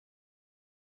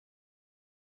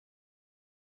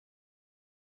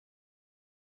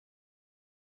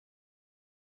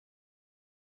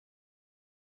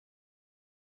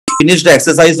finish the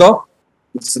exercise of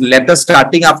letters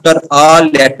starting after A,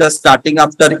 letters starting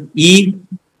after E,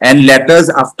 and letters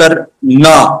after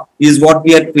Na is what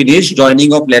we had finished,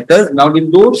 joining of letters. Now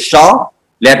we'll do Sha,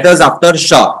 letters after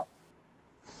Sha.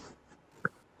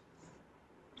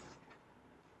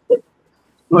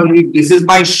 So this is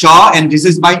by Sha and this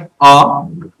is by A.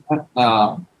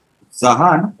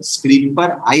 Zahan, screen पर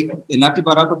I एनाटी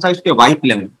बराबर था इसके white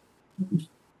lemon.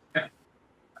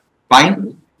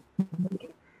 Fine.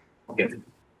 Okay.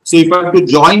 So if I have to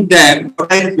join them,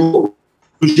 what I do?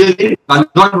 Usually,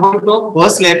 conjoin word to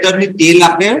first letter में tail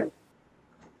आके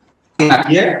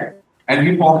and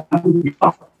we form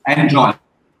and join.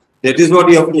 That is what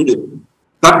you have to do.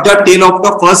 Cut the tail of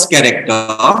the first character.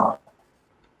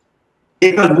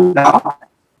 Take a loop down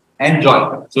and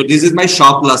join. So this is my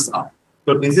Sha plus A.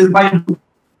 So this is my loop.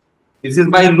 This is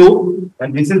my loop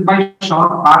and this is my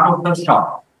short part of the Sha.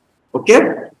 Okay.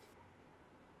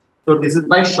 So this is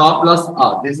my Sha plus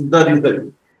A. This is the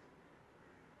result.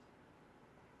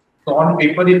 So on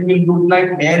paper it will look like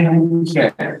N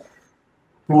share.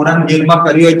 Foreign Girma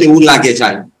Kario te lage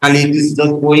chai. Kali it is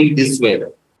just going this way.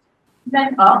 Then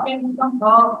A can become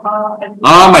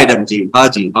Madam ji.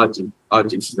 Haji.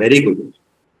 Very good.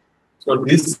 So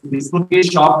this would be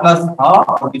Sha plus A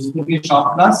or this would be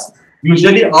Sha plus.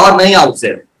 Usually A nahi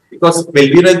outside. Because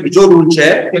Pelvier जो rule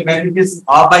है कि when it is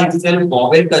A by itself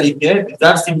vowel करेंगे, these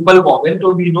are simple vowel, so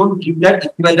we don't give that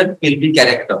equivalent pelvic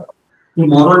character. So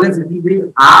more or less it will be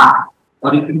A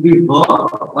or it will be B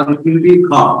or it will be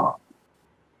Kha.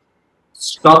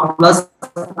 Sha plus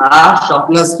A, Sha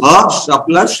plus H, Sha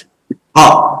plus Ha.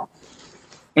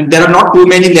 And there are not too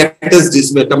many letters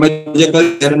this way. There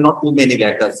are not too many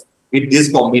letters with this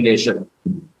combination.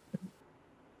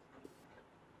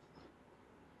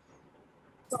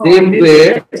 Same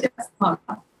way.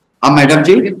 Madam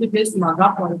ji.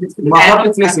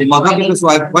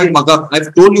 I've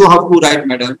told you how to write,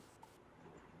 madam.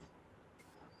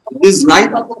 This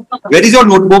right. Where is your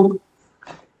notebook?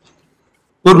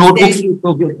 So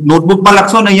notebook में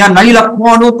लखो नहीं या नहीं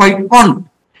लखो no fight कौन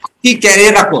की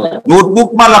career रखो notebook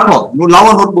में लखो no लाओ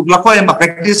notebook लखो ये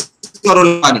practice करो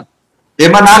लानी ये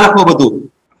में ना लखो बतू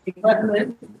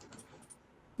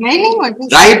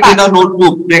Write in a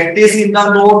notebook. Practice in the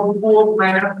notebook.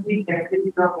 Madam, practice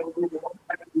in the notebook.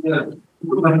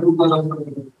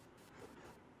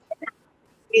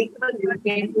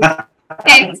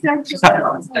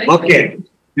 Okay.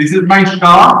 This is my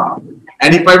Sha,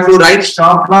 and if I have to write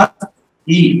Sha plus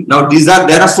E. Now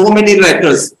there are so many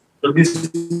letters. So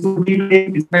this will be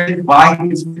Y,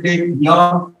 this will take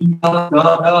Ya,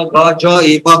 Ga, Ja,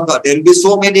 Eva. There will be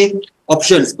so many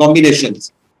options,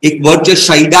 combinations. एक word जो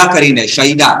शैदा કરીને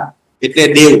શૈદા એટલે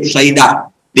દેવ શૈદા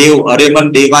દેવ અરેમન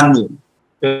દેવાનું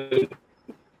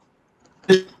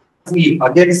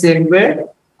again same way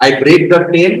I break the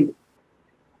tail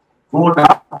go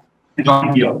down and join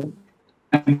here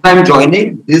and if I'm joining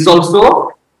this also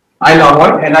I'll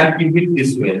avoid and I'll keep it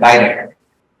this way direct.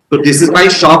 So this is my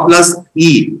Sha plus E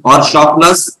or Sha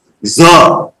plus Z,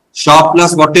 Sha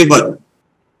plus whatever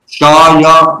Sha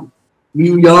ya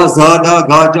Ya, Zada,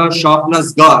 Gaja, Sha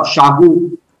plus Ga, Shagu,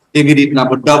 Teviritna,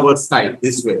 but double side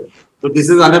this way. So this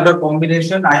is another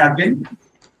combination. I again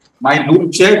my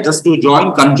loop check just to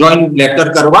join, conjoin letter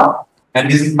karwa, and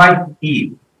this is my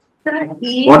E.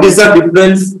 What is the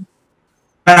difference?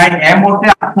 When I am होते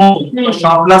आपको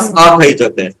Sha plus A થઈ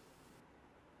जाते हैं.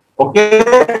 Okay.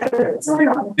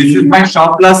 This is my Sha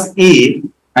plus E,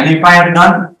 and if I have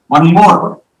done one more,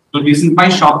 so this is my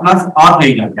Sha plus A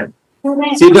થઈ जाते हैं.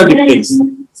 See the difference.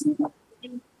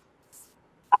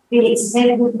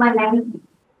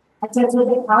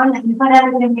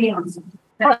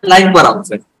 Line पर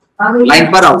outside. Line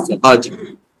पर outside. हाँ जी.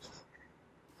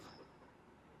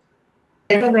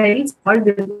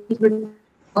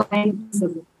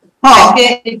 हाँ.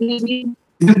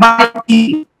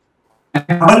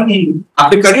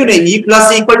 आपने करियो ने E plus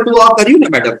equal to A करियो ने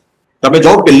मैडम. तबे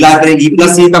जो पिल्ला करे E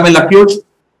plus E तबे लख्यो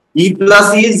E plus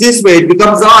E is this way, it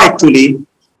becomes A actually.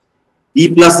 E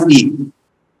plus E.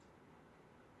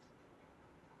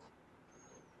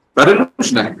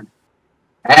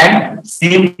 And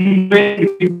same way,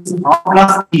 if it is A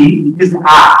plus E, it is A.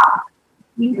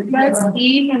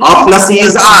 A plus E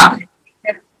is A.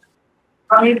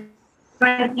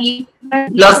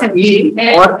 Plus E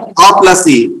or A plus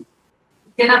E.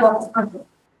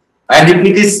 And if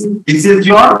it is, this is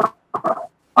your,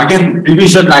 again,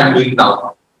 division I am doing now.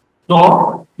 So,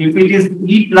 if it is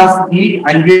E plus E, I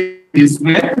will get this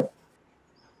way.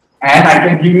 And I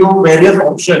can give you various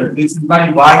options. This is my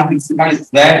Y, this is my Z,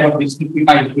 or this will be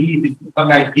my D, this will be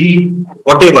my D,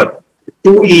 whatever.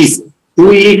 2 E's.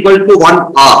 2 E equal to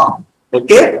 1 R.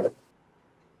 Okay,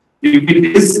 if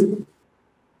it is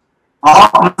A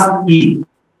plus E,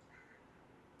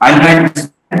 I'll write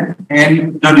this,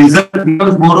 and the result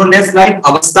becomes more or less like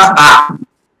Avesta A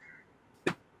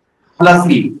plus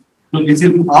E. So this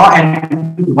is A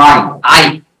and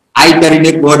Y. I કરીને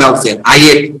એક word આવશે. I.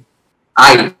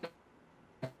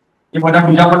 ये बड़ा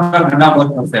बीजा पर घना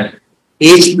word આવશે.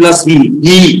 H plus E.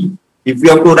 If you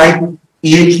have to write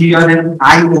H here and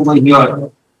I over here,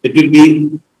 it will be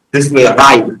this way,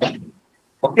 right?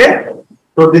 Okay,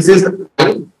 so this is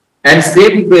I, and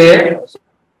same way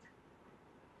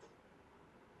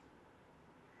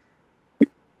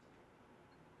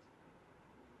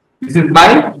this is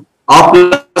my A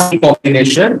plus E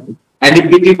combination, and if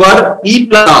it were E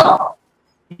plus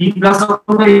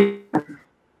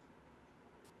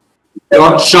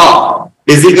your Shah,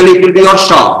 basically it will be your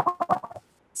Shah.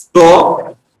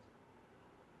 So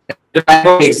the type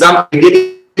of exam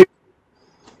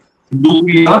do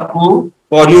here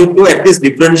for you to at least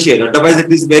differentiate. Otherwise,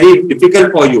 it is very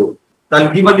difficult for you. So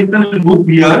I'll give a little loop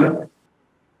here.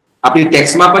 अपनी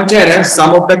text में अपन चाहे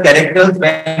some of the characters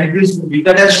when it is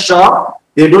written as Shah,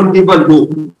 they don't give a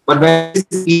loop. But when it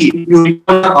is E, you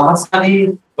recall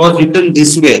Avastani was written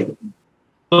this way.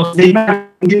 So same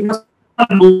give us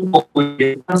a loop over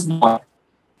here.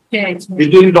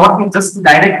 It will not be just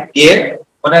direct A,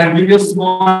 but I will give you a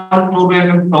small program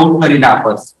and count marina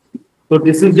first. So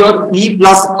this is your E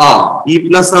plus A. E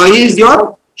plus A is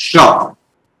your Shah.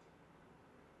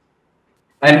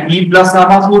 And E plus A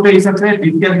has what is it?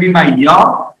 This can be my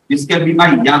Ya, this can be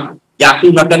my Yang.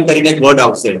 Yatu Natan karine ek word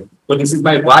outside. So this is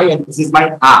my Y and this is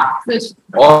my A.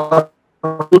 Or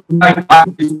my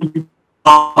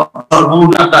Bu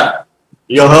Natan.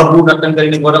 Yah Bu Natan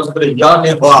karine ek word outside. Ya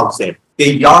ne ho outside. के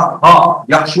या हा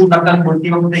यक्षु नतन बोलती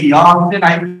वक्त या से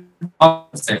nine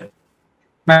से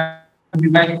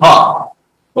मैं हा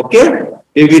ओके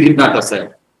ये भी इतना टस है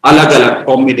अलग-अलग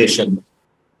combination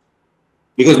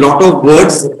because lot of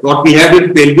words what we have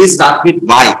in Pelvi start with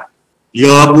Y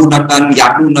yabu natan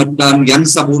yatu natan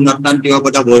yansabu natan તે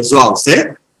બધા words આવશે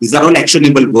these are all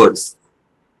actionable words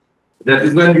that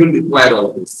is when you require all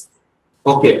this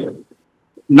okay.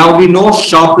 Now we know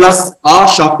Shah plus A,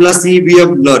 Shah plus E we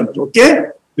have learned. Okay,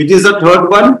 which is the third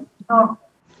one? No.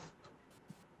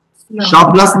 Shah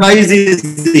plus Na is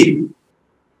easy.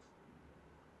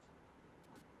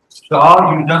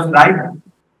 Shah, you just write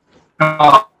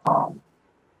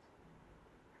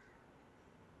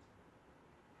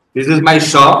this is my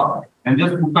Shah and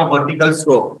just put a vertical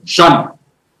stroke. Shan,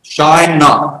 Shah and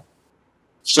Na.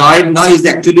 Shah and Na is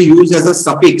actually used as a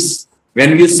suffix.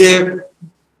 When you say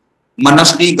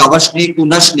Manashni, Gavashni,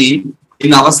 Kunashni,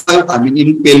 in Avesta, I mean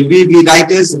in Pelvi we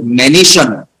write as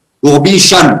Manishan,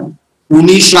 Gobishan,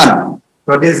 Punishan.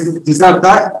 So these are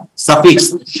the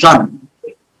suffix, Shan.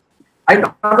 I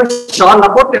don't have a Shah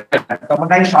about it.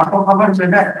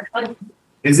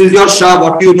 This is your Shah,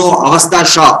 what you know, Avesta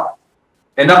Shah.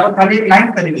 And then खाली एक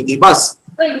line करेंगे बस.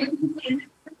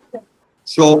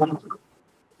 So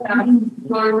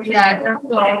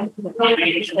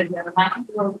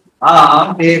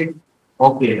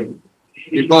okay,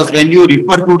 because when you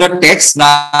refer to the text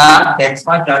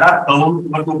માં જરા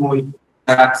થોડું હોય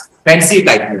fancy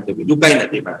type નું છે બીજું કઈ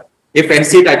નથી એ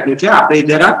fancy type નું છે આપણે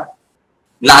જરા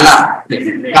લાલા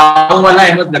કાઉ વાલા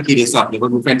એમ જ લખી દેશું આપણે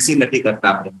કોઈ fancy નથી કરતા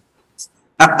આપણે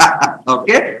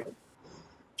okay.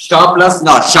 Shah plus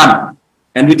Na, Shan,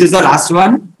 and which is the last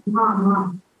one?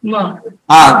 Ma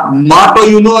to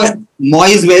you know, Ma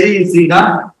is very easy,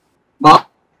 na? Ma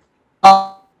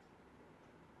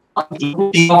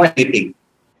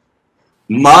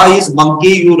is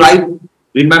monkey, you write.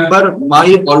 Remember, Ma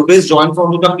is always joined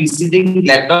from the preceding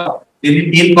letter. Is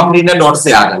it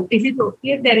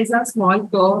okay if there is a small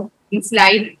curve in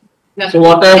slide? So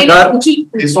what I have done,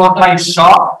 this was my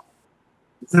Shah.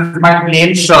 This is my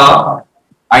plain Shah.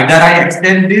 Either I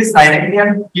extend this directly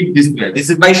and keep this way. This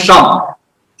is my Sham.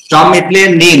 Sham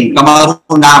એટલે name,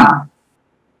 તમારું નામ.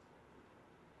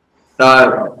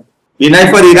 Vinay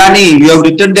for Irani, you have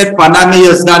written that Paname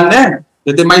Yazdan ne?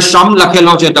 તો my Sham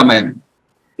લખેલો છે તમે.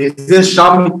 This is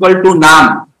Sham equal to નામ.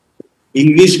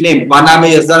 English name, Paname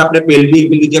Yazdan આપણે પેલવી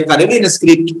જે કરેલી ને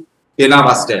script તેના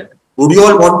વાસ્તે. Would you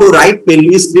all want to write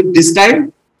Pelvi script this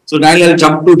time? So now I'll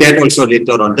jump to that also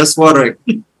later on, just for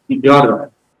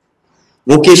your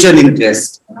vocation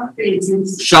interest.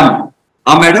 Sham.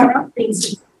 हाँ madam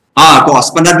हाँ तो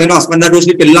अस्पंदर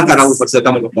रोशनी पहला करा ऊपर से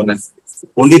तम लोगों ने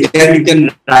only there you can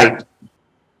write.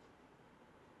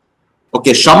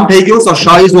 Okay, Sham થઈ ગયો, so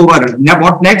Shah is over. Now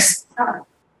what next?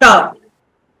 Ta.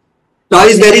 Ta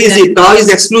is very easy. Ta is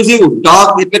exclusive.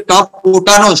 Ta એટલે ta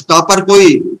પોતાનો, ta પર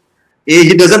કોઈ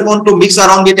he doesn't want to mix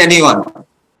around with anyone.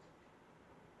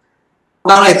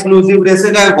 Exclusive રહેશે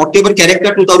ને whatever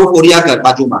character તું તારું કોરિયા કર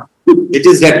બાજુમાં. It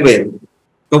is that way.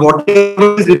 So whatever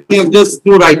is written, you just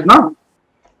do right, no?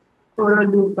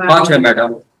 कौन है मैडम?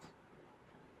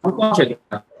 कौन है?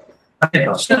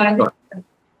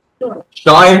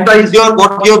 Shaw is your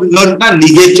what you have learned na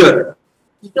ligature.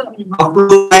 How to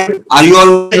write? Are you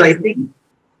all writing?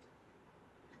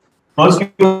 First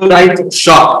you write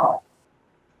Shaw.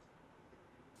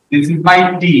 This is my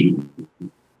T.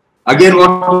 Again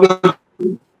what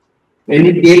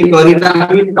any tail કરી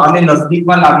નાખી તને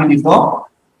નજદીકમાં લાવી દીધો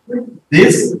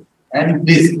this and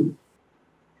this.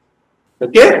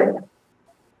 Okay?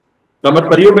 સમજ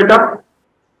પડ્યું બેટા?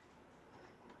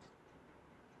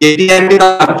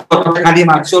 ખાલી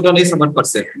માર્ક્સો તો નહીં સમજ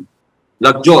પડશે.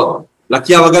 લખજો,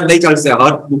 લખ્યા વગર નહીં ચાલશે.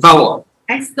 હાથ દુખાવો.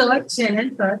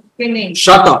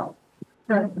 શત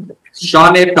શ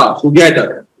ને ટ ટુગેધર.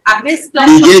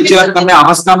 Ligature તમે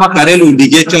અવસ્થામાં કરેલું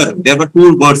ligature. There were two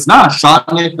words na sha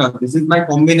and ka. This is my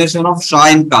combination of sha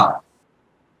and ka.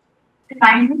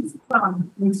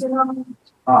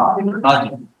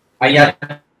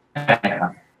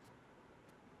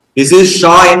 This is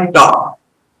sha and ta.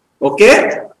 Okay,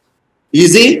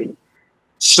 easy.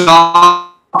 Sha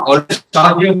or sha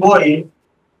your boy.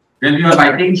 When you are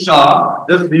writing sha,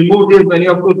 just remove this when you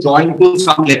have to join to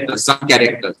some letters, some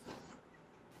characters.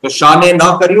 तो शाह ने ना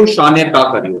करियो, शाह ने टा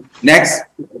करियो. Next.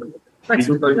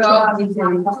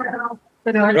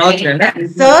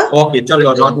 Sir. Okay,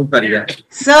 चलो रानू करिए.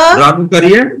 Sir. Ranu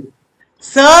करिए.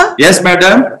 Sir. Yes,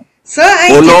 madam. Sir,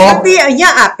 બોલો. I અહીંયા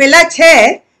આપેલા છે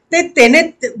તેને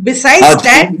besides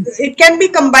that it can be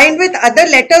combined with other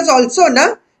letters also na.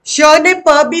 શ ને પ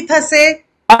બી થશે.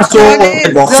 So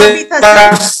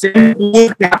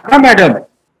madam.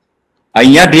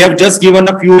 They have just given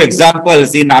a few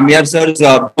examples in Amir sir's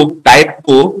book type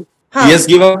book. He has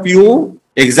given a few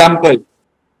examples.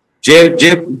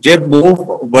 જે બહુ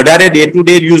વધારે day to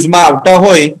day use માં આવતા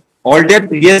હોય, all that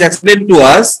he has explained to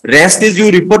us. Rest is you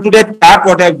refer to that chart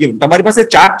what I have given. તમારી પાસે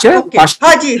chart છે?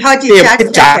 હાજી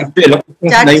chart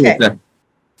નહીં હોતા.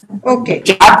 Okay.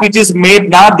 Chart which is made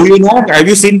now, do you know? Have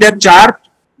you seen that chart?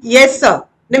 Yes sir.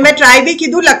 ને મેં try બી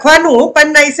કીધું લખવાનું,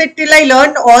 પણ I said till I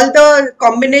learned all the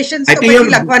combinations તો પછી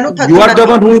લખવાનું થતું You are the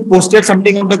one who posted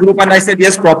something on the group and I said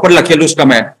yes proper લખેલું છે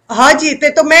તમે. હાજી, તે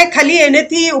તો મેં ખાલી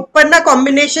એનેથી ઉપરના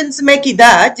combinations મેં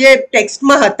કીધા જે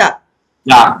ટેક્સ્ટમાં હતા.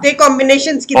 તે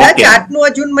combinations કીધા. ચાર્ટનું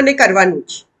હજુ મને કરવાનું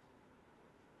છે.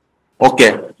 ઓકે.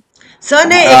 સર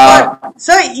ને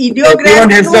સર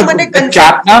ઇડિયોગ્રામ્સનું મને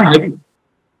ચાર્ટ ના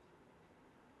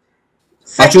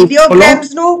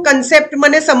ઇડિયોગ્રામ્સનું કન્સેપ્ટ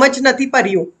મને સમજ નથી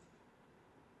પડ્યું.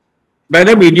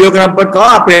 मैंने वीडियोग्राम पर कहा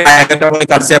આપણે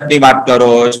કન્સેપ્ટની વાત કરો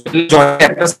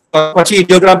પછી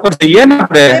ઇડિયોગ્રામ પર જઈએ ને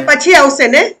આપણે પછી આવશે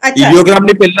ને.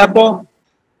 ઇડિયોગ્રામની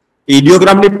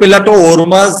પહેલા તો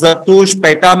ઓર્મસ ઝતુશ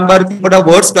પેટામ્બર બધા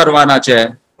વર્ડ્સ કરવાના છે.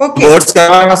 વર્ડ્સ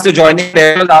કરવા વાસ્તે જોઈનિંગ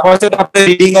લેવલ આવશે તો આપણે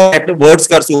રીડિંગ ઓફ વર્ડ્સ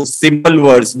કરશું. Simple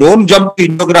words. Don't jump two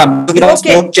ઇડિયોગ્રામ. ઇડિયોગ્રામ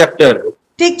smoke chapter.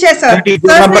 ઠીક છે સર.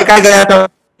 ઇડિયોગ્રામ પર કઈ ગયા હતા?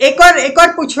 એકવાર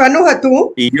પૂછવાનું હતું.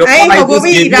 અહીં હવે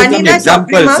ઈરાનીના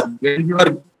ચોપડીમાં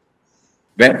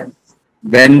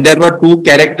when there were two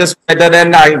characters together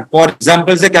and for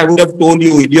example say I would have told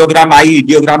you ideogram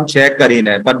ideogram check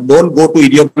karine, but don't go to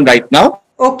ideogram right now.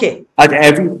 Okay.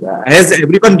 Has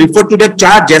everyone referred to that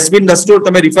chart? Jasmine Dastur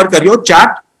તમે refer કર્યો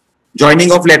chart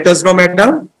joining of letters no matter.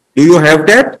 Do you have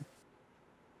that?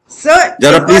 Sir,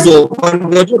 jara please open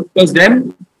because then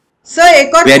sir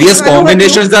ekor various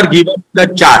combinations are given in the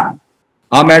chart.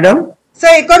 madam.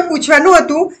 Sir એકવાર પૂછવાનું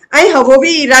હતું, અહીં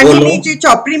હવોવી ઈરાનીની જે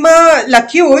ચોપડીમાં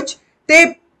લખ્યું જ તે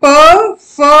પ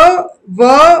ફ વ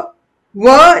વ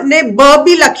ને બ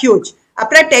બી લખ્યું જ.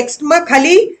 આપણા ટેક્સ્ટમાં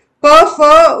ખાલી પ ફ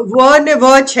વ ને વ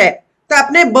છે, તો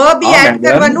આપણે બ બી એડ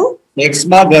કરવાનું.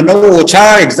 ટેક્સ્ટમાં ઘણો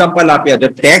ઓછા એક્ઝામ્પલ આપ્યા છે.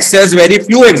 Text has very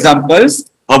few examples.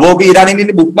 હવોવી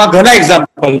ઈરાનીની બુકમાં ઘણા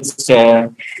એક્ઝામ્પલ્સ છે.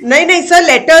 નહીં સર,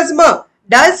 લેટર્સમાં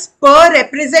ડઝ પ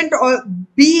represent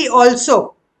B also?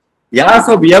 Yeah,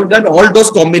 so we have done all those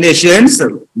combinations,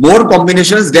 more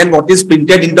combinations than what is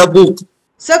printed in the book.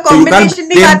 Sir, combination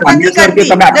ની વાત નથી કરતી.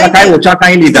 તમે આટલા કાઈ ઓછા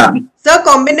કાઈ લીધા? Sir,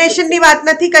 combination ની વાત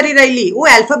નથી કરી રહેલી, હું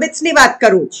alphabets ની વાત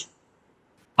કરું છું.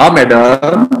 હા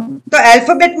મેડમ. તો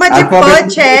alphabet માં જે પ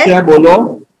છે, બોલો.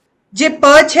 જે પ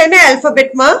છે ને alphabet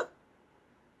માં,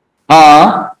 હા,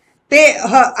 તે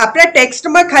આપણા ટેક્સ્ટ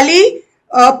માં ખાલી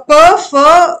પ ફ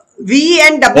વી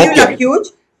એન્ડ ડબલ્યુ લખ્યું જ,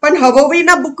 પણ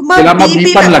હવોવીના બુકમાં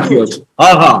બી પણ લખ્યો છે.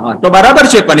 હા તો બરાબર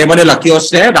છે, પણ એ મને લખ્યો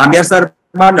છે. રામિયા સર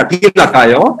માં નથી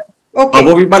લખાયો,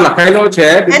 હવોવીમાં લખાયેલો છે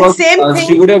because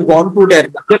she would have gone through that.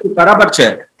 બરાબર છે.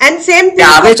 and same thing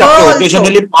આવે છે આપણે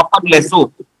ઓકેશનલી પાપા લેશું.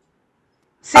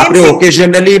 Same આપણે thing.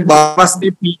 occasionally બારમાસની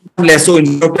P લેશો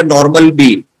instead of the normal B.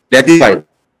 That is fine.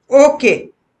 Okay.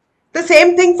 The same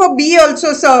thing for B also,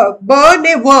 sir. B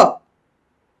ne V.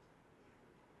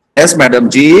 Yes, madam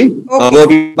ji. Okay. वो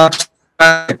भी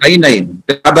कहीं नहीं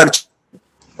बराबर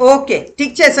Okay.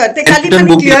 ठीक છે સર તે ખાલી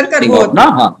મને ક્લિયર કરવો હતો ના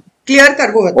હા ક્લિયર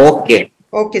કરવો હતો okay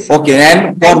okay sir okay and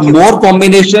for Thank you. more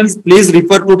combinations please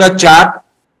refer to the chart.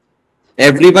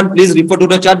 Everyone please refer to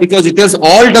the chart because it has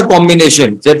all the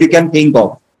combinations that you can think of.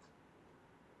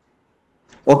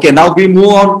 Okay, now we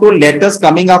move on to letters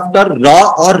coming after ra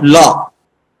or la.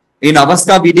 In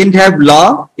Avesta we didn't have la,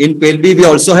 in Pelvi we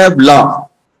also have la.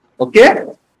 Okay,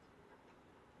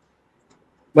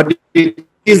 but it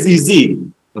is easy.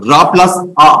 Ra plus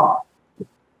a.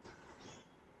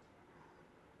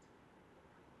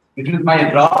 It is my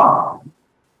ra.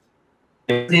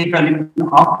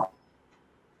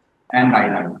 And my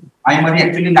line. I am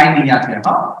actually line नहीं आते हैं.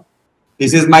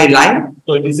 This is my line.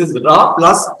 So this is ra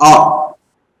plus a.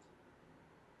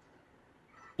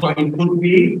 So it could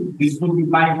be, this would be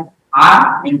my r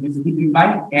and this would be my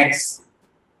x.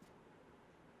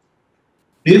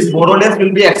 This more or less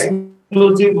will be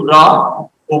exclusive ra.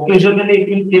 Occasionally it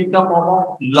will take the form of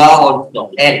la also.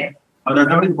 L. But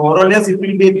otherwise more or less it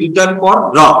will be written for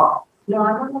ra.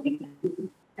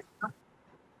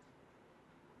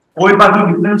 कोई बात नहीं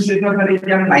differentiate करें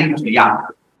क्या line या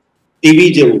TV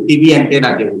जेवू TV antenna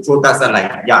जेवू छोटा सा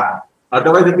लाइन या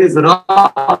otherwise it is ra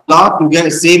la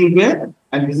together same way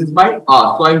and this is by r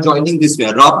so I am joining this way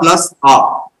ra plus r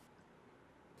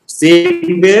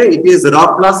same way it is ra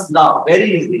plus la very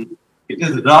easy it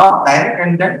is ra direct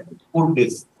and then put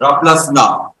this ra plus la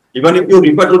even if you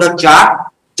refer to the chart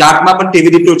માં પણ કેવી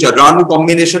રીતે છે ra નું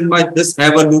combination માં just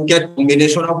have a look at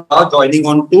combination of ra joining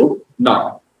on to na.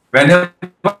 Whenever the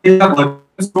vertical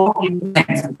stroke in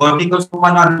next vertical stroke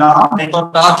on na नहीं तो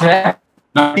touch है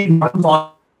nothing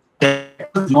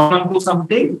not onto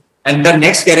something and the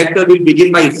next character will begin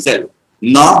by itself.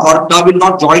 Na or ta will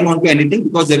not join onto anything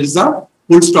because there is a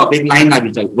full stop एक line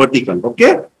આવી જાય vertical.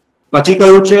 Okay. પછી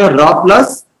કયું છે ra plus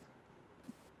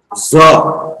z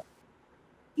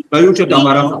કયું છે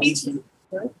તમારા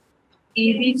E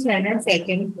भी છે ને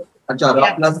second. अच्छा ra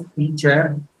plus e છે.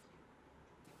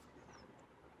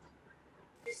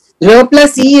 Rho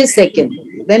plus E is second.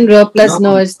 Then rho plus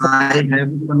no is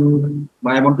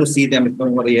I want to see them.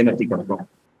 ये नहीं करता.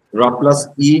 Ra plus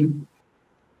e.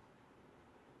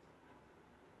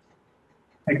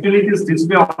 Actually, it is this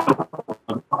way.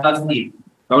 Plus e.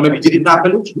 તમને બીજી રીતના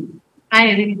આપેલું છે. હા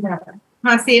એવી રીતે આપે.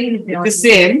 હા સેમ રીતે. It is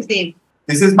same. Same.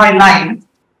 This is my line.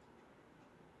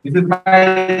 This is my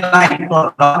line. So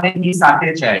ra ને e સાથે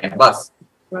છે બસ.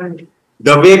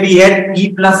 The way we had e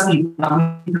plus e.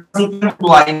 To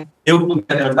I have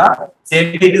together the same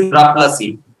it is ra plus e.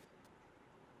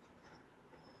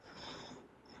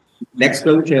 Next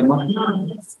કયું છે એમાં?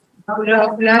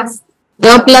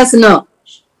 rho plus no.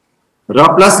 Ra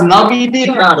plus na we did.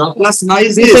 Ra plus na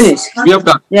is We this. finished. We have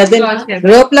done. Yeah, then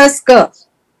rho plus k.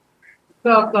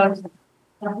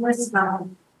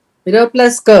 Rho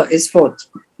plus k is fourth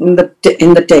in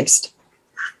the text.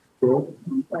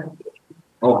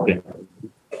 Okay.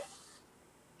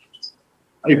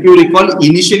 If you recall,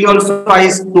 initially also I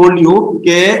told you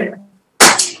that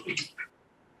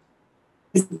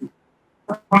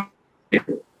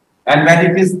and when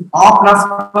it is a plus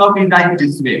we write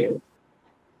this way.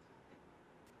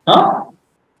 Huh?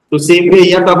 So same way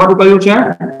here તમારું કયું છે?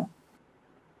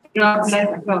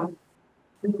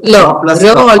 Lo. plus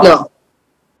Rho k. or lo.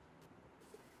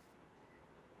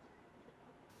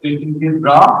 It is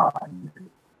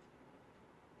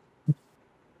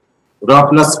ra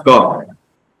plus k.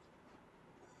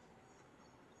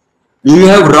 Do you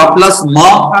have ra plus ma?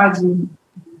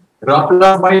 Ra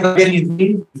plus ma is again easy.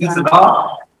 This is ra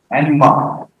and ma.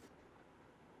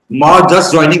 Ma just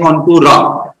joining on to ra.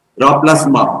 Ra plus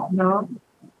ma. No.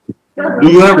 Do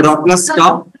you have ra plus ka?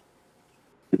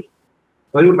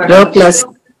 Rho plus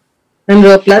and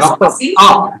rho plus Ra k. plus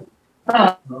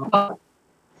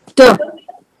Two.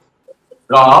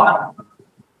 ra.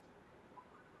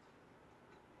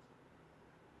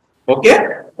 Okay?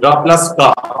 Ra plus ka.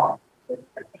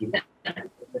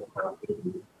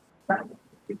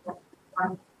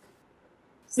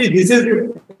 See, this is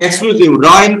exclusive.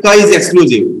 Ra and ka is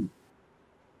exclusive.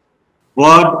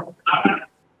 Word.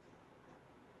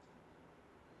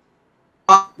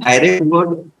 Direct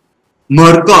word.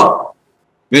 Marka.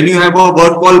 When you have a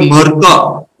word called marka,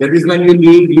 that is when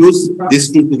you use these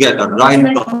two together. Ra and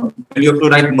ka. When you have to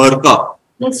write marka.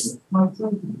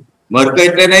 Marka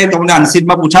એટલે નહીં તમને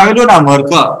અનસીટમાં પૂછાવેલું ના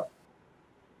marka.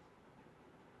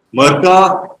 Marka.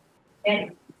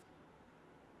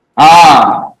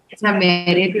 Ah. अच्छा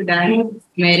मेरे to die,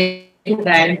 मेरे to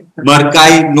die.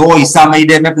 मरकाई no ईसा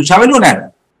महीने में पूछा वेलू ने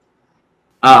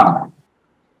हाँ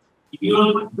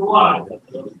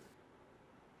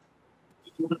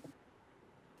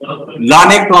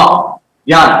लाने का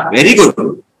yeah very good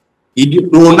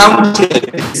pronoun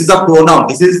this is a pronoun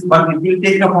this is but it will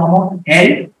take the form of L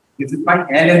this is my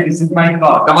L and this is my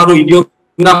ka તમારો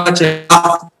ઇડિયોગ્રામ છે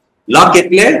લક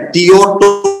એટલે to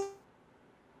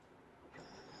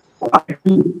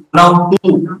pronoun to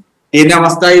એને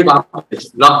અવસ્થાએ વાપરે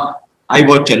લક આઈ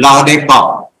વર્ડ છે લાને કા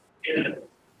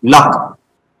લક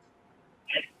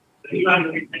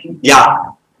યા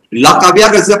લક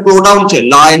આવ્યા કે છે પ્રોનાઉન છે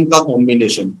લા એન્ડ કા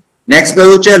કોમ્બિનેશન નેક્સ્ટ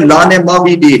કયું છે લા ને મ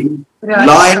વી ડીડ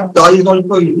લા એન્ડ ટ ઇઝ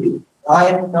ઓલસો ઇઝી લા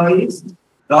એન્ડ ટ ઇઝ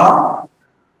રા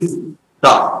ઇઝ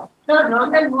રા So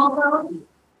not and more power.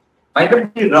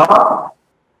 ભાઈ રા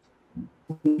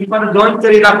પણ જોઈન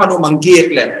કરી નાખવાનું મંકી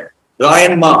એટલે રા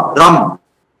એન્ડ મ રમ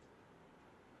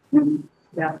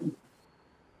Yeah.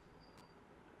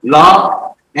 La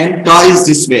and ta is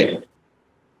this way.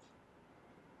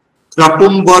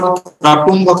 Kratum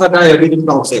वक्त है everything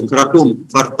now say kratum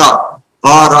karta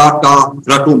ha ra ta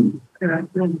kratum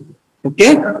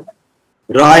okay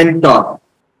ra and ta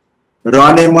ra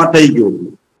ne ma થઈ ગયો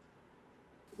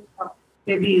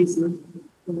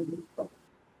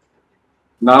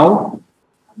now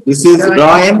this is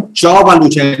ra and cha વાળું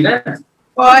છે ને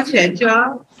છે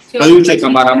કયું છે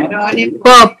તમારામાં પ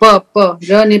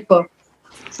ર ને પ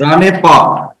ra ne pa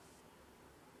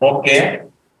okay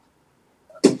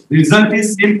result is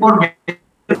same for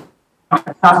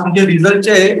जो result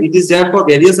है it is there for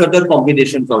various other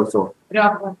combinations also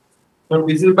so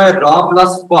this is by ra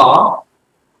plus pa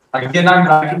again I am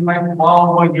writing my pa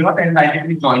over here and I will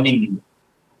be joining in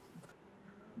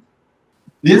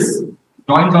this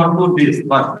joins onto this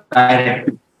but direct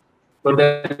so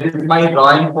that is my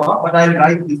drawing pa but I will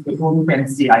write this before you can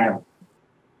see I am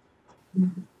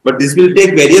but this will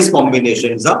take various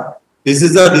combinations huh? This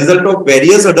is the result of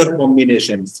various other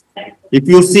combinations. If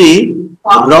you see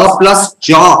ra plus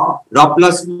ja, ra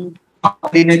plus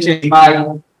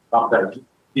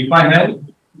if I have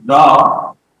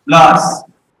ra plus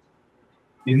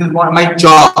this is what my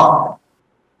cha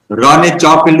ra ne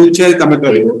cha પેલું છે તમે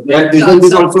કર્યું that result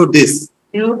is also this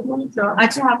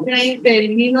अच्छा आपने ये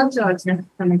पहली no church है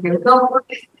તમે કહો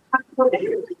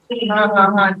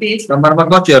હા ટેસ્ટ તમારમાં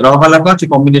કો છે રા વાળા કો છે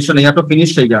કોમ્બિનેશન અહીંયા તો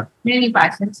ફિનિશ થઈ ગયા નહીં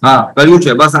પાછળ હા કર્યું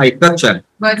છે બસ આ એક જ છે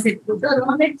બસ એટલું તો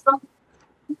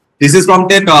this is from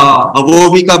that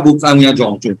avovika books અહીંયા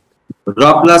જોઉં છું ra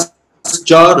plus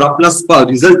cha ra plus pa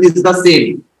result is the same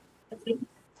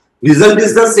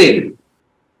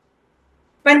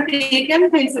પણ તે કેમ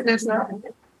થઈ શકે sir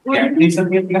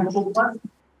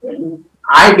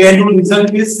I dare to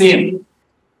result is same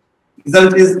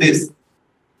result is this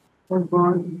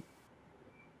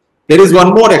there is one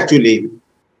more actually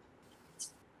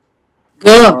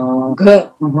g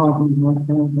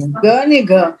ને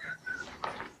g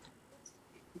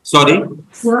sorry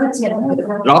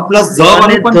ra plus z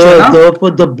વાળું પણ છે ના ધ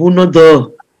પર દબુ નો ધ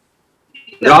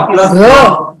ra plus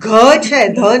ઘ છે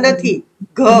ધ નથી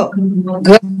ઘ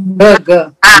g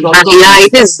yeah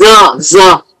it is z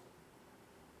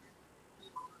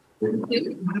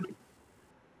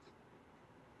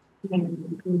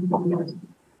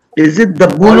is it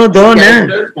dabbu no ध ne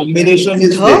combination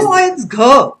is ઘ this or it's ઘ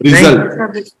result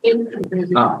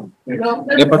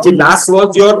ને પછી last was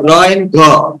your ra and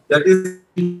gha that is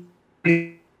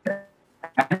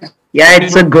yeah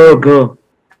it's a g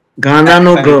Ghana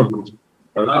no g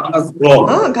ra plus gha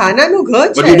હા ઘાનાનું ઘ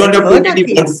but છે you don't have to ઘ put any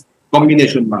નથી words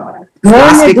combination માં ઘ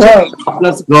last ને is ઘ ra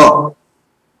plus gha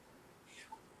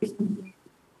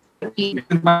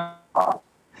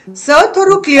સર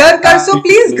થોડું ક્લિયર કરશો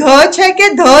પ્લીઝ ઘ છે કે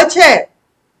ધ છે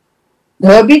ઘ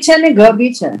બી છે ને ઘ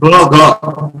બી છે gha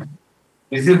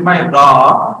this is my ra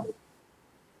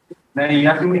ને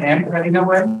અહીંયા થી m કરીને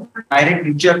હું ડાયરેક્ટ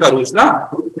નીચે કરું છું ના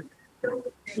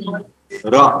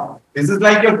ra this is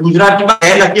like your ગુજરાતીમાં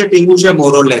એ લખીએ ટીંગુ છે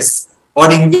more or less or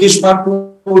english માં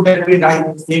too that we write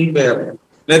same way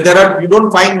there are you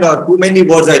don't find too many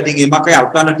words I think એમાં કઈ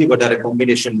આવતા નથી વધારે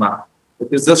combination માં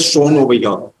it is just shown over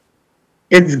here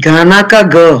it's ગાના का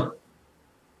g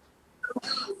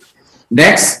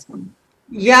next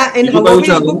Yeah, in બીજું કયું Havovi's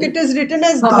છે? book it is written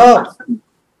as dha,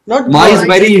 not ma dha. is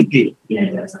very easy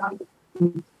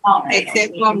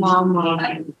except for mama.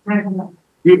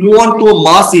 you move on to a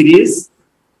ma series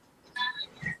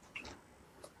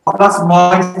plus ma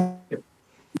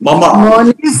mama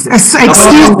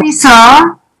Excuse me, sir.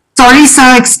 Sorry, sir.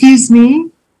 Excuse me.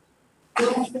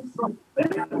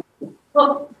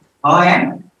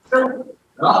 and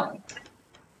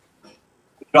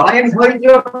ra and what is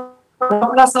your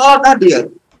plus R, dear.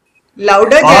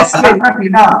 Louder, Jasmine.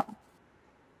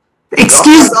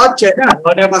 Excuse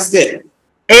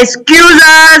Excuse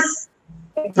us.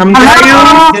 Samjhayo.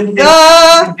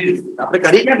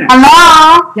 Hello?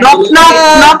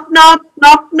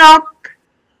 Knock.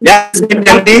 Yes,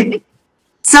 tell me.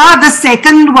 Sir, the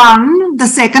second one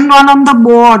on the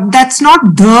board, that's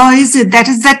not the, is it? That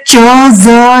is that ch,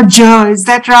 z, j. Is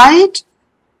that right?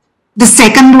 The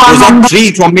second one Those on are the...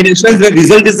 three combinations, the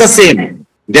result is the same.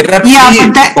 There are Yeah, three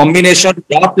but that- combination,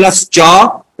 Ra plus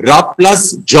Cha, Ra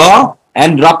plus Ja,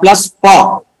 and Ra plus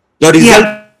Pa. The result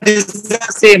is the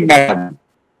same, madam.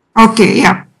 Okay,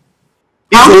 yeah.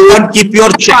 Please open, keep your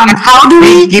chart. How do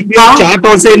we... Keep your chart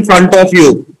also in front of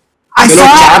you. I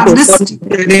Chalo, chart saw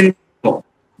open.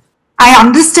 I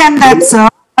understand that, sir,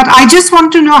 but I just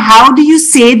want to know, how do you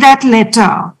say that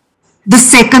letter? The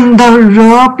second, the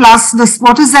R plus this,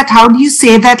 what is that? How do you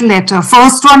say that letter?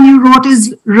 First one you wrote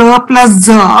is R plus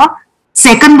Z.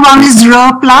 Second one is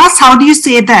R plus. How do you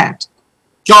say that?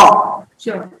 Cha.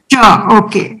 Sure. Sure.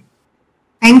 Okay.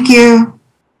 Thank you.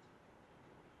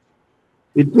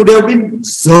 It could have been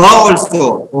Z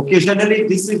also. Occasionally,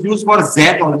 this is used for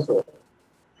Z also.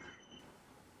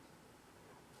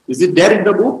 Is it there in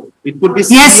the book? It could be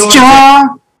C Yes, or Z.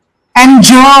 Cha and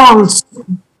Jo also.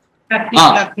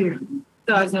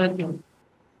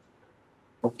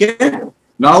 Okay.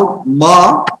 Now,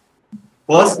 Ma,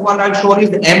 first one I'll show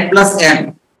is M plus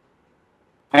M.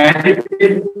 And it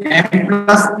is M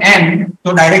plus N,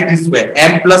 so direct this way.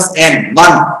 M plus N,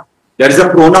 man. There is a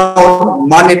pronoun,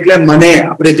 man એટલે મને.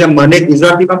 આપણે જે મને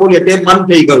ગુજરાતીમાં બોલીએ તે મન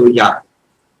થઈ ગયું યાર.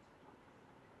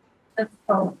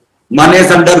 Man is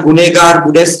under ગુનેગાર,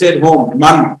 buddhisted home.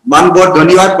 Man બહુ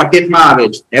ઘણી વાર પટેટમાં આવે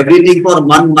છે. Everything for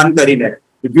man કરીને.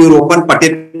 If you open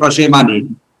પટેટ પશેમાની.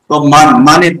 તો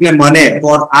man એટલે મને,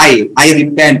 for I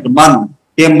repent, man.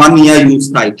 તે man here use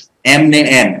થાય. M ને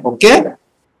N, okay?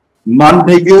 Man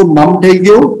થઈ ગયું, mum થઈ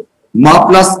ગયું. Ma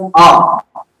plus A.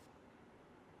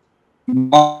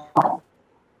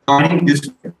 Joining this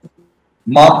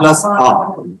Ma plus A.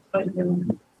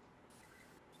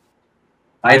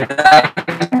 I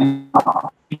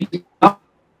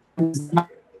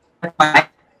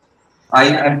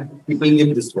am keeping it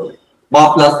this way. Ma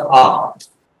plus A.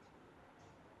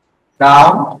 Now,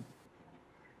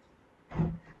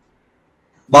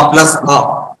 Ma plus A.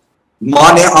 Ma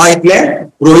ne A એટલે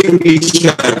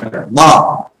prohibition. Ma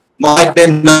એટલે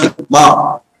નહીં. Ma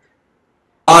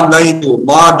નહીં તું.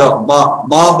 Ma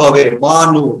ભવે. Ma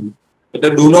નું. એટલે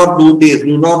do not do this.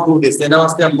 એના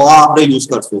વાસ્તે ma આપણે use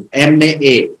કરશું. M ને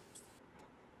A.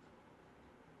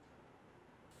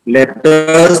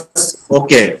 Letters.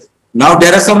 Okay. Now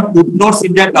there are some footnotes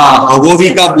in that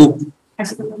Havovika book.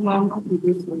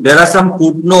 There are some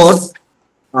footnotes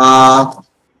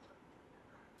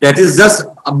that is just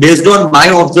based on my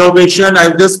observation.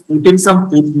 I've just put in some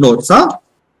footnotes.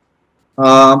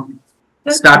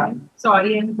 Start.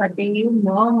 Sorry, I'm cutting you.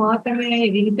 તમે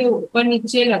એવી રીતે ઉપર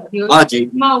નીચે લખ્યો હા જી.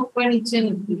 માં ઉપર નીચે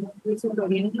નથી શું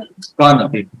કરીએ કાં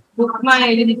નથી. બુકમાં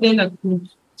એવી રીતે લખ્યું.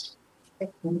 So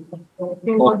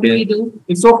what do we do?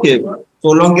 It's okay. So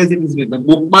long as it is written.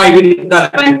 Book my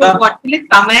But what will it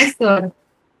come as, sir?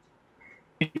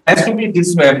 it has to be this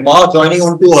way. Ma joining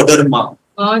on to other ma.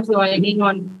 Joining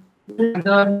on the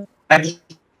And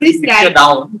Please picture write.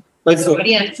 down. But it's okay.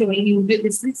 Sorry, I'm showing you this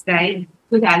is style.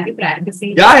 So I'll be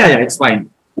practicing. Yeah, it's fine.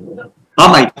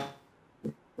 Mike.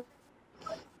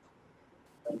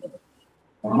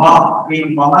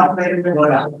 Mama that is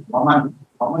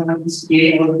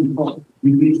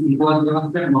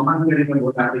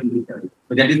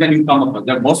when you come up.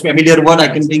 The most familiar word I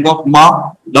can think of ma,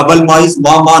 double ma is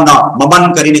ma na. Maman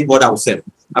કરીને word આવશે.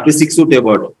 આપણે શીખશું તે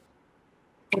word.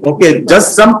 Okay, just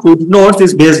some footnotes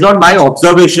is based on my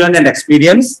observation and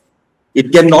experience. It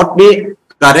cannot be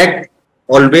correct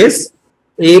always.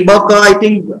 A baka, I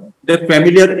think the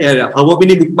familiar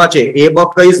Havobini bookma છે. A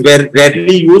baka is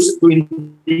rarely used to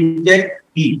indicate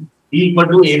E. E equal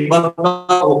to A baka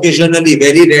occasionally,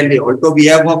 very rarely. Although we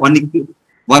have a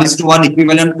 1:1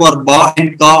 equivalent for ba and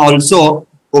ka also.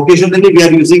 Occasionally we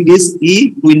are using this E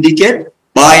to indicate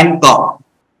ba and ka.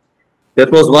 That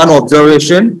was one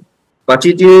observation.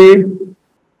 Pachiji,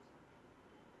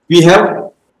 we have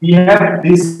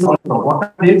this also.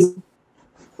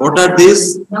 What are these?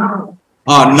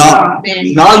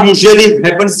 Now usually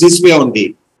happens this way only.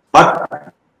 But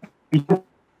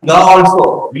now also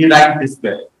we write this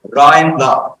way. Ra and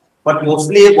la. But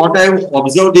mostly what I have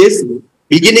observed is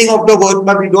beginning of the word,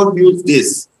 but we don't use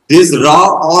this. This ra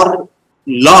or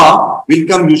la will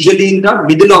come usually in the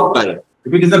middle of time.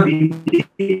 If it is a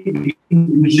beginning,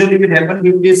 usually it will happen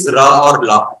with this ra or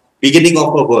la, beginning of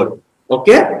a word.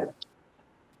 Okay?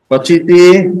 પછીથી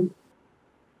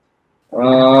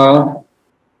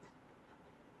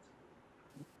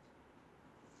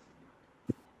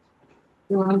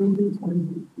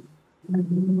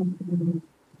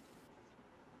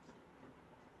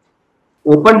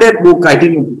open that book. I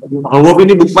think however in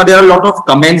the book there are a lot of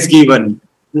comments given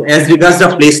as regards the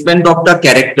placement of the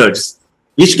characters,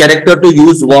 which character to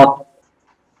use what.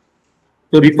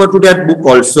 So refer to that book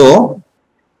also.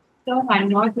 So one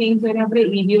more thing, sir, આપણે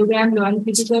ideogram learn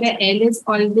કીધું તો L is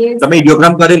always તમે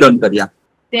ideogram કરે learn કર્યા.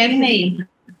 તેમ નહીં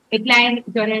એટલે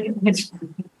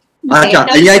અચ્છા,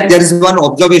 અહીંયા there is one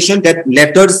observation that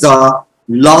letters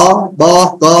la, ba,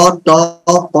 ka, ta,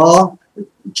 pa,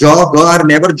 ja, ga are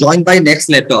never joined by next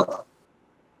letter.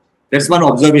 That's one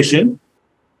observation.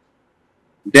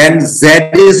 Then Z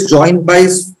is joined by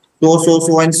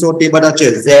so and so te bada che.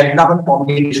 Z na one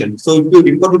combination. So if you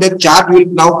refer to the chart, you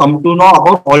will now come to know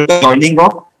about all the joining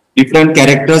of different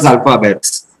characters, alphabets.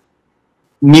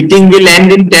 Meeting will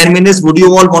end in 10 minutes. Would you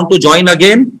all want to join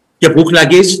again? क्या भूख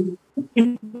लगी?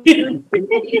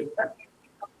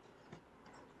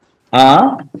 हाँ,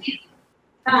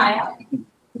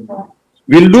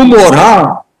 we'll do more, हाँ.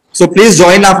 So please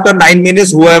join after 9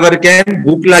 minutes. Whoever can.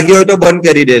 भूख लगी हो तो बंद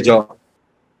करी दे जाओ.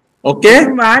 Okay.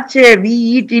 We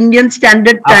eat Indian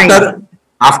standard time.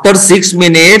 After 6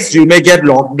 minutes, you may get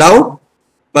locked out,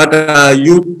 but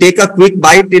you take a quick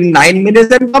bite in 9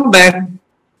 minutes and come back.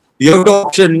 You have the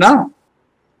option, na?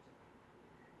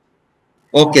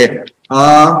 Okay.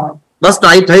 Bus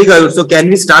type થઈ ગયું. So can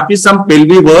we start with some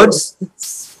Pilvi words?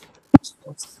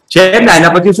 છે ને આના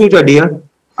પછી શું છે dear?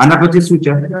 આના પછી શું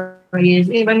છે?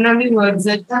 એવરના બી words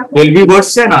હતા. Pilvi words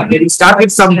છે ને? Can we start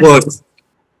with some words?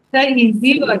 Sir,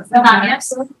 easy words.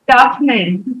 So tough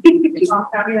name.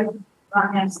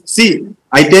 See,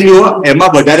 I tell you, એમાં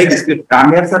વધારે ડિસ્ક્રિપ્ટ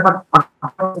કામ્યા sir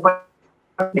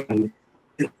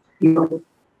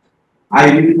I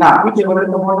really not. I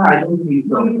don't think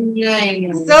so.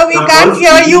 Sir, we can't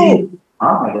hear you.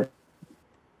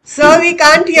 Sir, we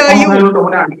can't hear you.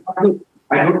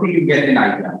 I don't think you get an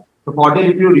idea. So for that,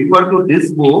 if you refer to this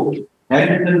book,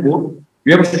 handwritten book,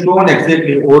 you have shown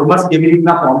exactly Ormas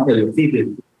Kevilina form. See this.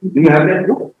 Do you have that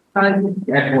book?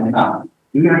 At home now.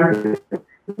 Do you have it?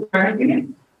 I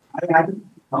have it.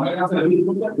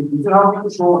 These are how you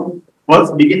show.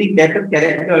 First beginning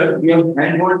character, we have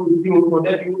handhold with you so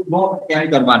that you know can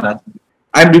karwana.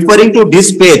 I am referring to this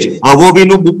page.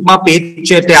 Havovinu book ma page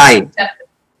છે તે I.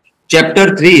 Chapter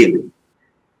 3.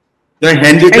 The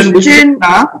handwritten book.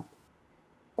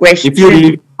 Question. If you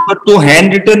refer to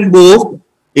handwritten book,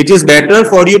 it is better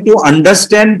for you to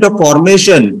understand the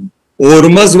formation.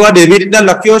 Ormas word એવી રીતના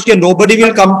લખ્યો છે કે nobody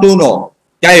will come to know.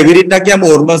 क्या એવી રીતના કેમ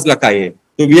ormas લખાય?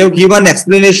 So we have given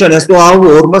explanation as to how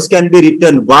ormas can be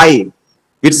written, why,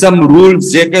 with some rules.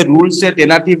 જે કે rules છે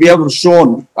તેનાથી we have shown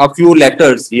a few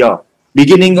letters here,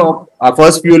 beginning of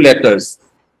first few letters.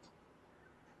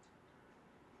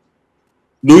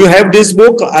 Do you have this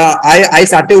book? I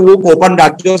started book open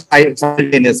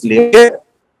simultaneously. Okay,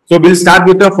 so we'll start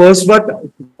with the first word.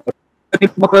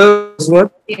 First word.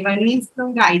 One is the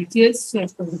righteous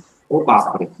shepherd. Oh, बाप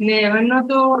रे. Never no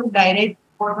to direct.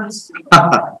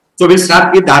 So we start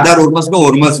with Dada Ormas का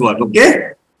Ormas word, okay?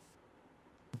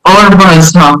 Ormas,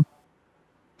 huh?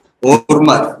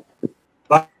 Ormas.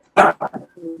 But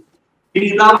it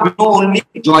is now we know only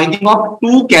joining of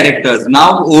two characters.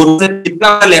 Now Ormas कितना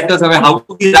letters have? How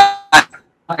to be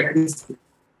practice?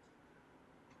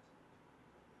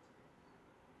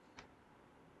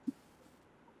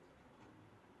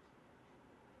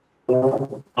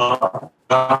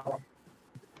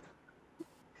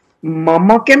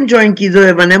 મમ્મા કેમ join કીધો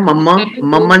એમને?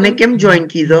 મમ્માને કેમ join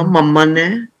કીધો? મમ્માને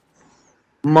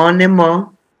મને મ.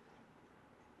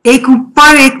 એક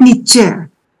ઉપર એક નીચે.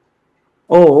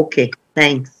 Oh, okay.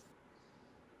 Thanks.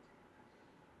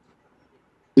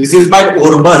 This is by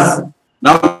Ormas.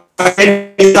 Now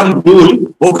some rule.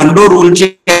 वो खंडो rule છે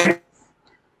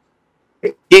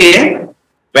કે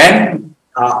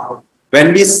when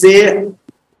we say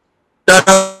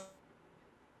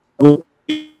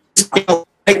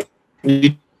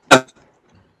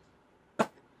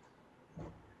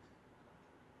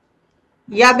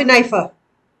Yeah, Binaifa.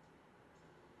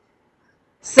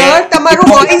 Sir, તમારું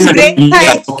voice break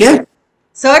થાય. Okay.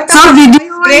 Sir, So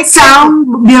video break sound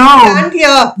can't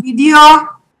hear. video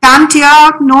can't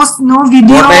hear, no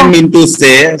video. What I mean to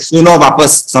say, सुनो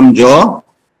वापस समझो.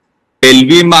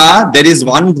 Pilvi ma there is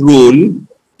one rule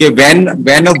कि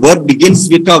when a word begins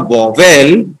with a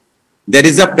vowel, there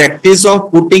is a practice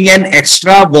of putting an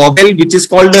extra vowel which is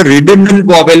called a redundant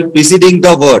vowel preceding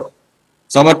the word.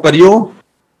 समझ परियो?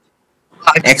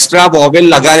 Extra vowel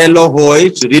લગાડેલો હોય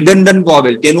redundant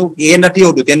vowel તેનું એ નથી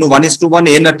હોતું તેનું 1:1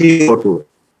 એ નથી હોતું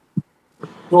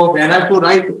તો when I have to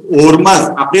write ઓરમસ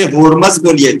આપણે હોર્મસ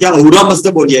બોલીએ ત્યાં ઔરમસ્ત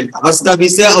બોલીએ અવસ્થા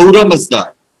વિશે ઔરમસ્ત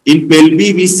in પેલ્વી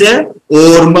વિશે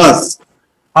ઓરમસ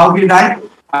how we write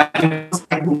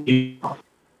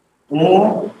O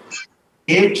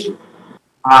H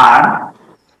R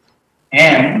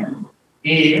M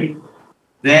A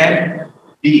Z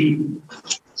D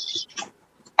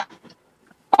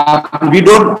we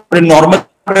don't normal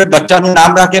બચ્ચાનું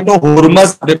નામ રાખે તો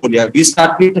હોર્મસ આપણે બોલીએ we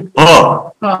start with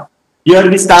here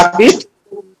we start with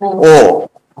O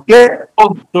okay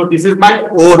so this is my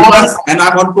ormus and I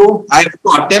have to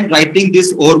attempt writing this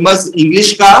ormus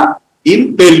English ka in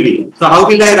Pelvi so how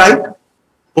will I write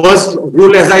first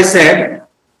rule as I said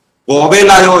vowel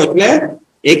આયો એટલે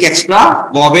એક extra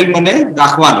vowel મને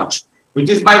રાખવાનો છે which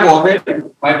is my vowel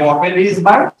is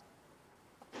my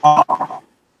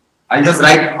I just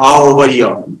write A over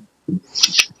here.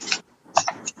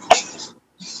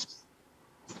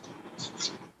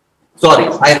 Sorry,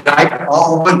 I write A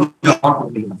over here.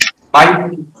 By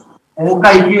O का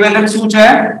equivalent શું છે?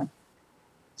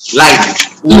 Line.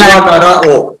 Ura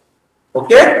O.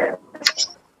 Okay?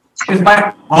 This is my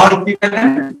R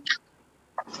equivalent.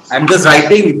 I'm just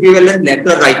writing equivalent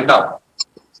letter right now.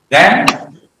 Then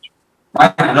my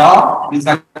Ra is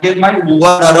again my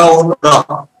Ura Ra.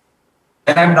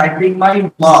 Then I'm writing my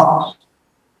Ma.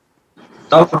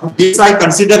 Now this I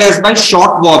consider as my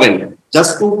short vowel,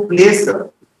 just to place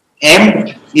M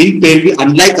in Pelvi.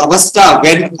 Unlike Avesta,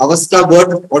 when Avesta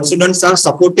word consonants are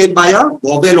supported by a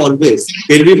vowel always.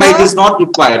 Pelvi mic is not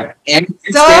required. M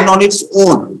can stand on its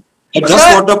own. But just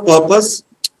for the purpose.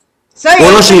 Sir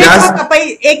બોલો શિરાઝ.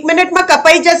 એક મિનિટમાં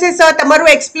કપાઈ જશે sir તમારું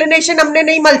explanation અમને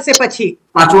નહીં મળશે પછી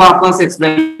પાછું આપસ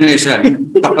explanation.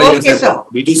 Okay, sir.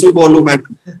 બીજું શું બોલું મેં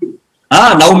હા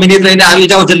 9 મિનિટ લઈને આવી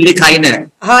જાઓ જલ્દી ખાઈને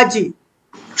હા જી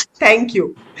thank you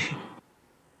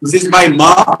This is my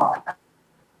ma.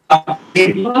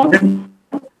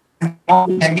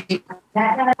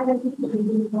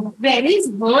 Where is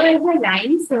her as a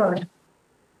line, sir?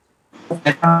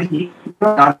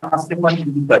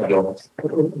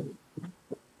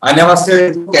 આને વાસ્તે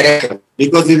character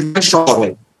because it is a short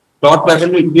vowel. Short vowel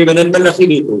નું equivalent में લખી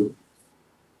દીધું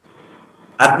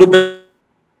આટલું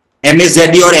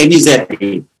MAZD or MEZD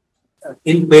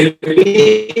in Pelvi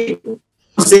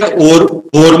से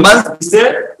ormus से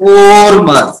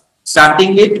ormus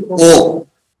starting with O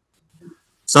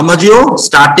સમજ્યો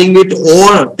starting with O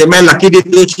તમે લખી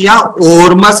દીધું છે આ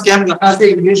ormus કેમ લખાશે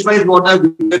English wise what I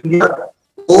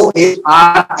O H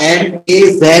R M A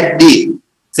Z D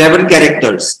 7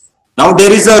 characters now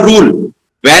there is a rule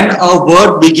when a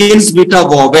word begins with a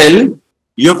vowel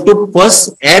you have to first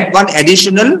add one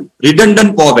additional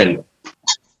redundant vowel.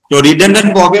 So redundant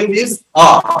vowel is A.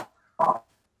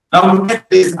 Now look at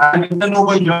this. I have written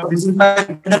over here. This is my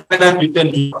redundant when I have written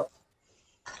here.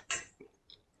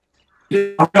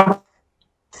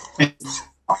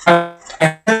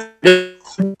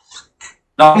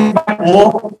 Now O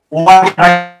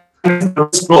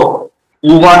stroke.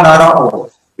 Uva Nara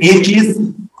O. H is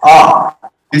A.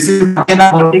 This is again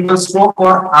a vertical stroke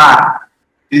for R.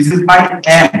 This is my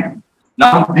M.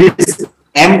 Now this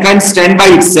M can stand by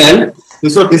itself.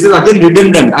 So this is again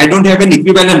redundant. I don't have an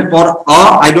equivalent for A.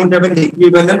 I don't have an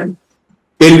equivalent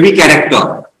Pelvi character.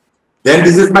 Then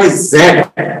this is my Z.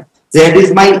 Z is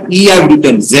my E. I have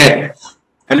written Z.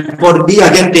 And for D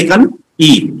again taken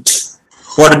E.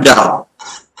 For the.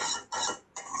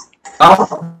 Now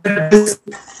this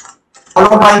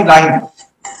follow my line.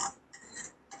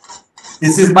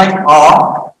 This is my A.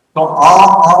 So A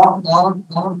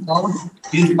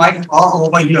is my A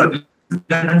over here.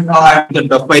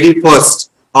 The very first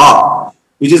A,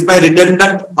 which is my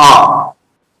redundant A.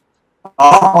 A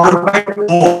followed by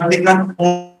O.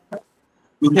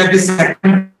 Look at this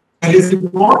second.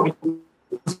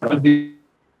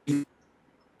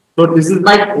 So this is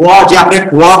my Hua. જે આપણે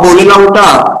Hua બોલેલા હોતા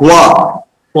Hua.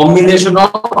 Combination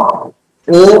of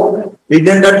O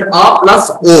redundant A plus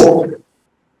O.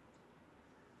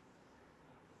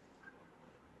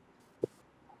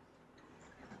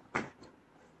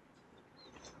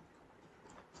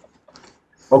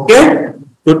 Okay,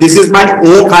 so this is my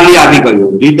O ખાલી આવી ગયું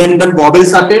redundant vowel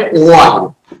સાથે O આવ્યું.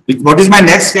 What is my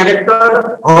next character?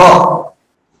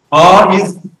 Is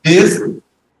this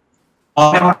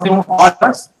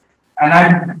and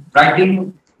I'm writing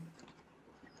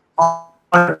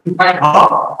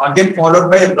again followed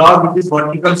by Ra which is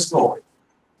vertical stroke.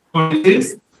 So this is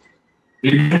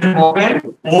redundant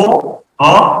vowel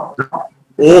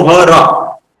O her Ra.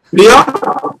 Clear?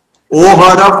 O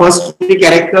her Ra first three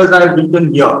characters are written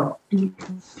here.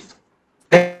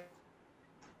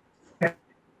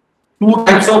 two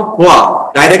types of qua.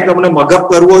 Direct તમને મગપ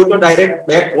કરવો હોય તો direct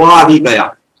બે qua આવી ગયા.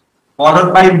 Followed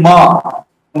by ma.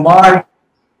 Ma.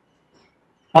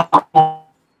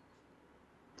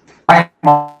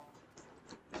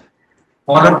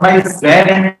 Followed by Z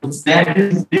and Z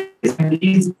is this and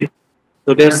is this. So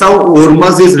that's how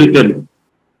Urmas is written.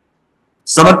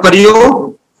 समझ परियो?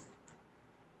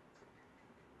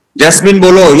 Jasmine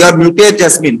bolo, you are muted,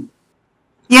 Jasmine.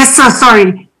 Yes, sir.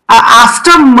 Sorry.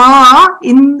 After ma,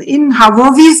 in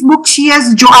Havovi's book, she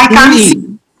has I can't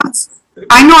see.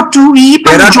 I know 2E.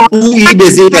 There are 2E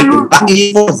basically. 1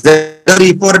 E for Z,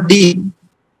 E for D.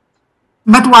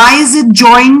 But why is it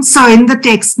joined, sir? In the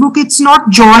textbook, it's not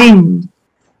joined.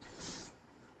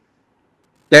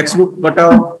 Textbook, but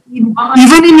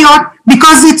Even in your,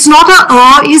 because it's not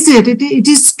is it? It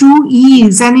is 2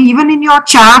 E's, and even in your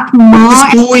chart, ma.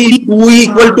 2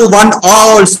 equal to 1 A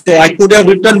also. I could have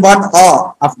written 1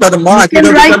 A. After the ma, I could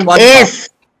have written 1 A. S.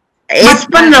 S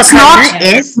But it's not,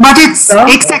 S. but it's,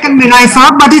 एक second, Vinay sir,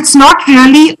 but it's not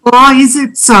really is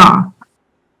it, sir?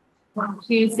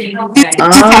 She is saying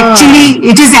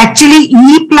It is actually E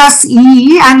plus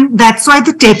E, and that's why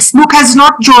the textbook has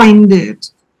not joined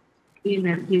it.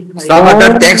 Some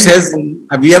other text has,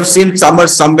 we have seen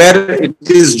somewhere it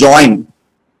is joined.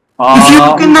 If you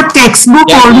look in the textbook,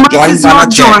 yeah, almost joined it's not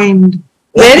Mana check. joined.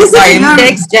 Where is it in Fine. the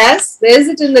text, Jazz? Where is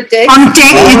it in the text?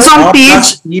 It's on page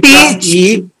E.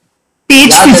 page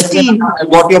Yeah, 15. I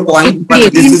got your point,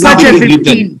 but this is how it is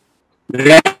written.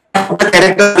 The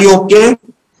character, are you okay?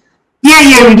 Yeah,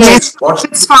 yes,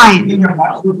 it's fine.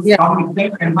 Yeah. And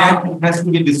then it has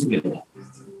to be this way.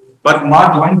 But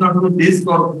ma joined onto this,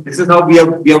 so this is how we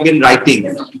have been writing.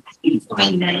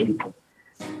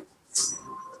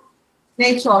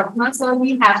 like short ma, so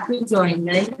we have to join,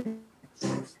 right?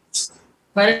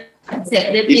 But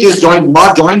separately. It is joined.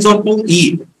 Ma joins onto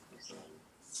E.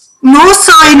 No,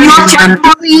 sir, in your chart,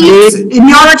 in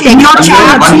your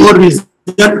chart. One more reason.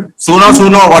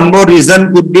 Suno. One more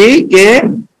reason could be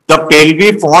the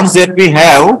Pelvi fonts that we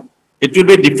have. It will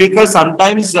be difficult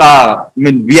sometimes.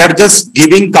 We are just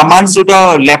giving commands to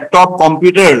the laptop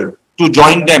computer to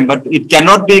join them, but it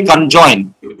cannot be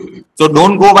conjoined. So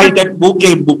don't go by that book.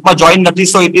 Book ma join nati,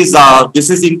 so it is this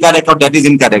is incorrect or that is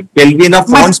incorrect. Pelvi na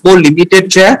fonts ko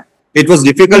limited chair. It was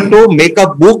difficult to make a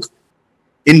book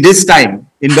in this time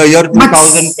in the year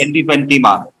 2020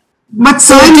 mark. But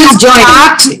sir, in your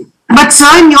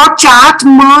chart,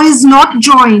 ma is not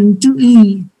joined to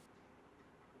E.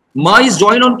 Ma is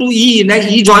joined onto E.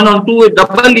 Like E joined onto a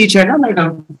double E, hai na,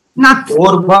 madam? Nothing.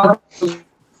 Or ma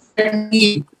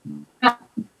E.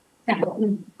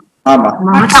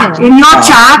 In your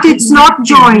chart, it's not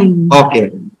joined.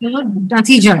 Okay.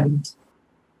 Nothing joined.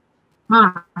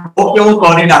 Okay, वो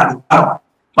कौन ना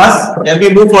बस can we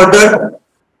move further?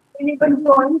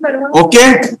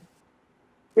 Okay.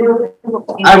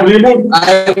 I would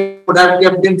have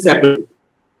kept them separate.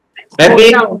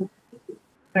 Happy?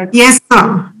 Yes,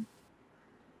 sir.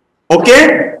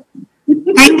 Okay.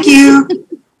 Thank you.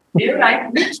 You're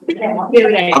right.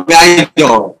 अब आई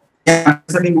जाओ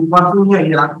cancer नहीं ऊपर क्यों है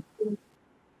यार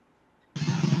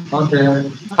okay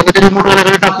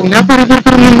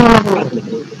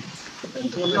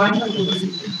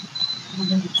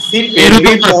See,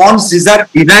 pelvic fonts, these are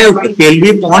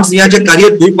pelvic fonts यहाँ जो करिए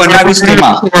 215 में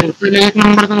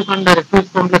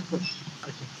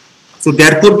so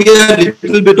there could be a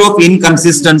little bit of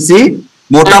inconsistency.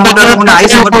 मोटा-मोटा लोगों I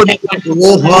समझ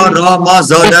वो ह र म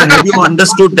z have you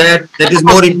understood that? That is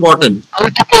more important.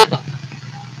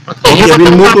 Okay,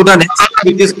 we'll move to the next one,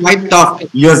 which is quite tough.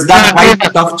 Yazdan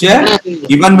quite tough chair.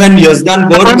 Even when Yazdan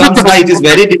word comes by, it is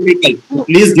very difficult.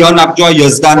 Please ध्यान रखो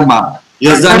Yazdan ma.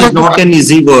 Yazdan is not an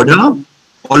easy word, huh?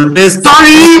 Always.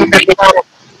 Sorry,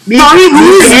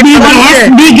 who is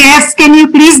Big F? Can you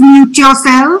please mute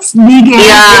yourselves? Big F.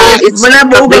 Yeah, it's when I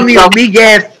move of you, Big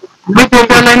F. Big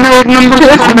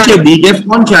F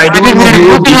कौन है? I don't know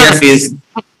who Big F is.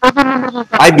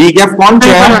 I Big F कौन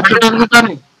है?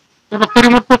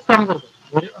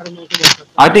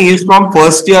 I think he's from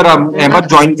first year. Ever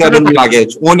join करूँ लगे.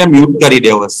 उन्हें mute करी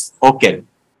दे बस. Okay.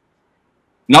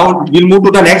 Now we'll move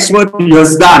to the next word.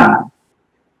 Yazdan.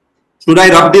 Should I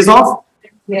rub this off?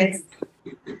 Yes.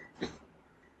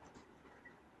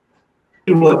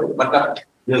 So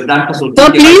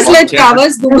please let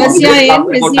Kavas Dumasya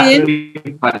in. Is he in?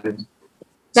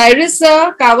 Cyrus,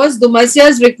 Kavas Dumasya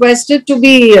is requested to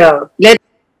be let.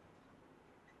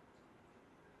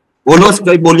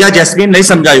 बोलिया jasmine नहीं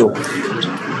समझायो.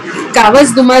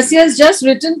 Kavas Dumasya is just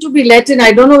written to be let in.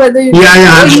 I don't know whether you.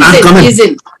 Yeah, I'm coming. He's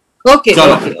in. Okay.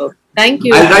 Thank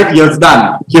you. I'll write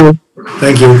Yazdan.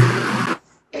 Thank you.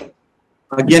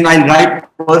 Again, I'll write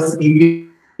first English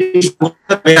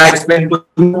Where I explain to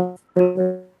you.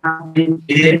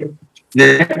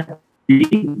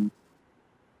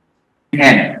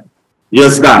 N.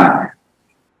 Yes, done.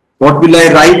 What will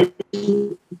I write?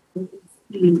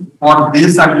 For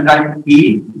this, I will write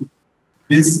E.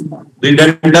 This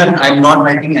redundant, I am not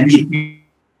writing any.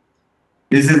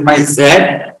 This is my Z.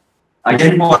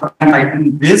 Again, for I am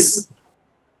writing this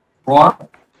for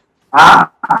A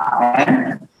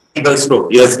and single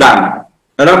stroke. Yes, done.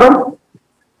 Barabar?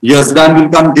 Yes, done will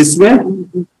come this way.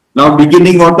 Now,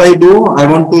 beginning what I do, I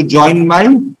want to join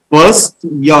my first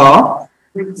year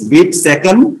with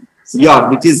second year,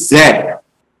 which is Z.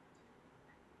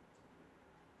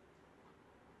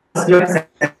 I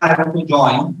have to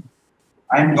join.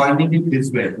 I am joining it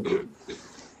this way.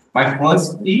 My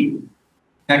first E,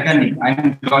 second E. I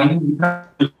am joining with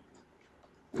the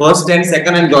first and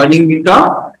second. I am joining with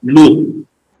the loop.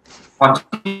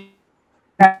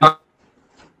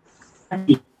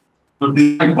 So this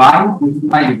is my Y, this is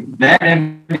my Z,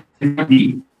 and this is my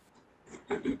D.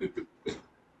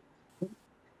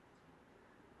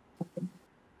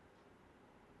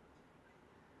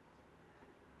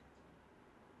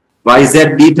 YZ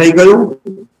D થઈ ગયું.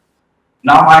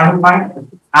 Now I have my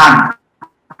AN.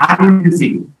 AN is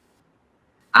easy.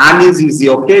 AN is easy.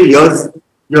 Okay. Here's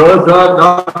the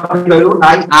I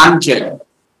AN check.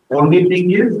 Only thing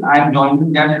is I am joining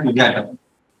them together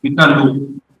with a loop.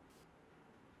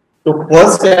 So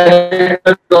first there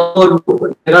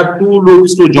are two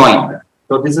loops to join.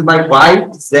 So this is my Y,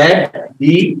 Z, D,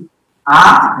 A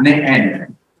and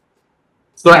N.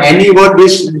 So any word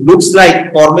which looks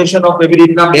like formation of every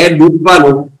loop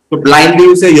walo, so blindly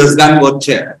you say yes done word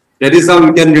chair. That is how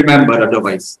you can remember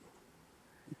otherwise.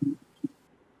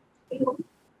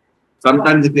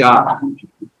 Sometimes it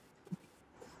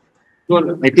so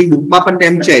I think book map and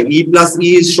temp chair. E plus E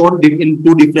is shown in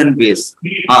two different ways.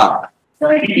 So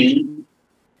T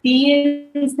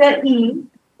is the E.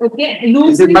 Okay. Loop.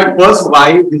 This is my first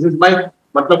Y. This is my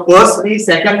but the first E,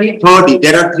 second E, third E.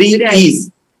 There are three E's.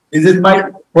 This is my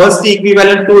first E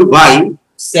equivalent to Y,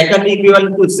 second E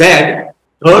equivalent to Z,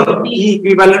 third E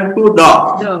equivalent to the.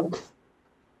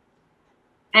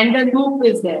 And the loop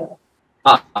is there.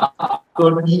 So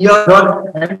here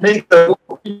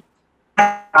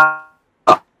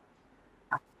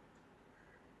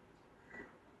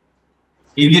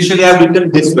initially I have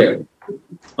written this way.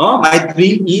 My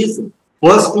three E's,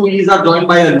 first two E's are joined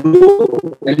by a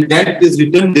loop, and then it is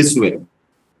written this way.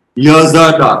 Here's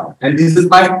the dot, and this is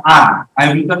my AN. I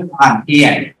have written AN.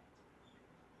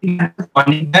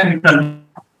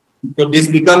 So this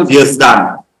becomes yes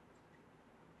done.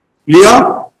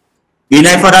 Clear?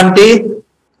 Vinay Faranti?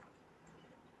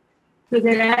 So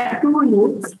there are two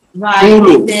loops. Two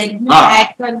loops. There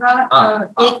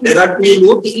are two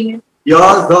loops.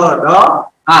 Here's the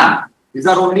AN. These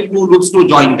are only two loops to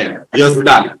join them. Yes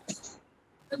done.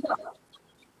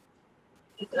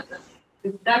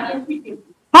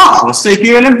 हाँ अवस्था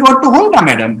equivalent word तो होगा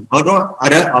madam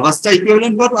अरे अवस्था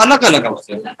equivalent word अलग अलग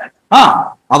अवस्था हाँ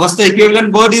अवस्था equivalent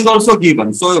word is also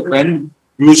given. So when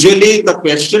usually the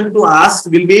question to ask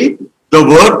will be the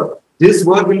word, this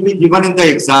word will be given in the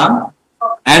exam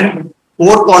and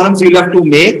 4 columns you have to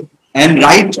make and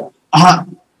write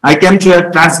I can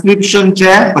transcription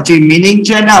છે પછી meaning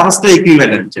છે ને અवस्था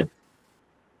equivalent છે.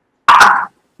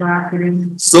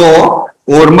 So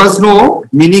Ormasno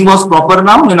meaning was proper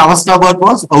noun and Avasta word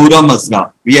was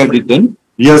Auramasna. We have written.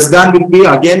 Yazdan will be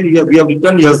again we have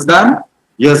written Yazdan.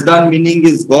 Yazdan meaning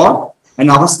is God and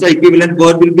Avasta equivalent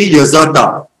word will be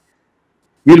Yazata.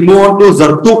 We'll move on to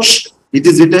Zartuksh. It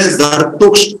is written as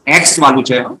Zartuksh X valu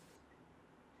chai.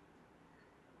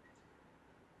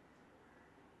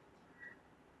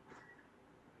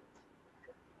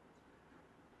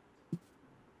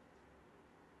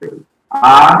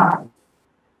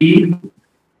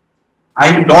 I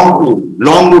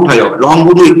long root hayo. Long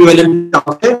root equivalent A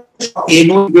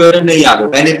no equivalent nahi aave.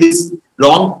 When it is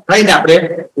long, right? Apne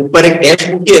upar ek dash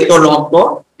muke to long ko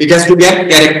it has to be a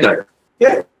character.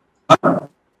 Okay.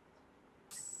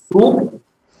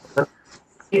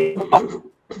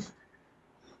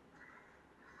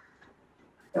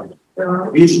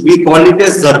 We call it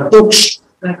as Zartuksh.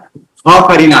 Ha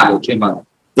karina aave છે માં.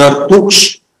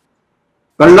 Zartuksh.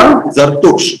 Kalla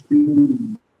Zartuksh.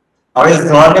 હવે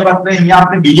સવાલને આપણે અહીંયા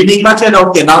આપણે બિગિનિંગમાં છે ને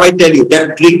okay now I tell you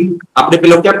that trick આપણે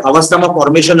પેલો કે અવસ્થામાં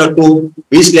ફોર્મેશન હતું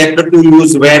which letter to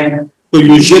use when. So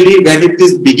usually when it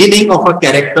is beginning of a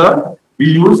character we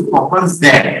use proper Z.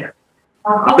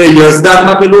 આપણે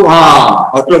યઝદાનમાં પેલું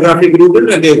orthographic rule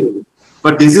ને દેવું.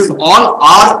 But this is all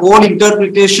our own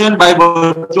interpretation by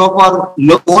virtue of our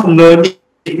own learning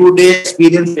day-to-day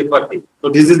experience paper. So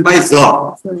this is by Z.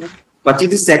 પછી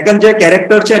the second જે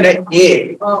character છે ને A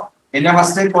એના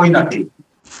વાસ્તે કોઈ નથી.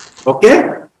 Okay?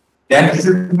 Then this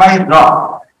is my ra.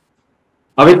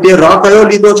 હવે તે ર કયો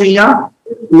લીધો છે અહીંયા?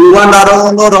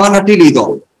 ઉલવાનારાઓનો ર નથી લીધો.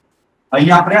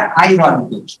 અહીંયા આપણે I ર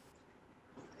લીધો છે.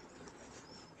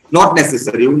 Not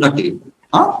necessary, એવું નથી.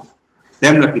 હા?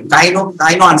 તેમ નથી. કાઈનો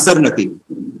આન્સર નથી.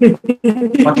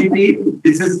 પછી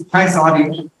this is my sorry.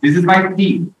 This is my T.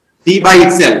 T by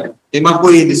itself. એમાં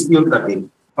કોઈ dispute નથી.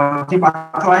 પછી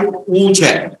પાછો I U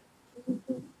છે.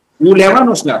 U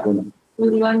લેવાનો છે આપણને.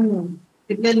 ઉલવાનું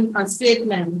એટલે સ્ટ્રેટ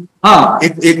લાઈન. હા,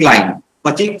 એક લાઈન.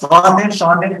 પછી ખ ને શ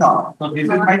ને ત. So this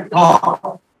is my th.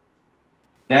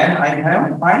 Then I have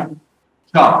my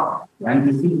sh. And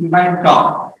this is my t.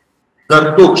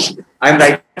 Zartuksh. I am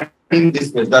writing this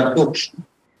way. Zartuksh.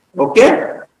 Okay.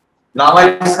 Now I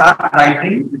start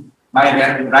writing my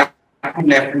right to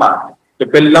left mark. તો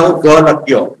પહેલા હું ગ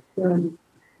લખ્યો.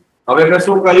 હવે આપણે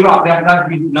શું કર્યું? આપણે આપણા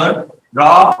વિજ્ઞાન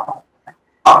draw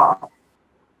up.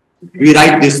 We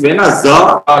write this way, na z.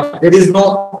 There is no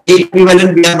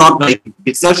equivalent. We are not writing.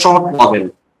 It's a short vowel.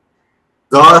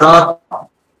 Z, ra.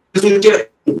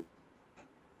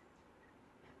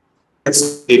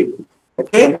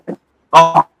 Okay.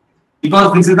 Because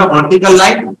this is a vertical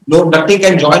line, no, nothing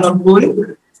can join onto it.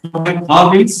 So ha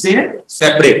will say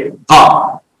separate. Ha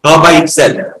by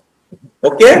itself.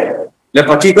 Okay. Le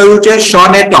pachi kayu che sh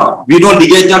ne ta. We know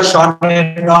ligature sh ne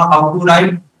ta. How to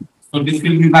write? So this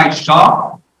will be my sh.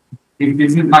 If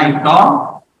this is my ta,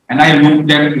 and I loop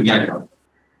them together.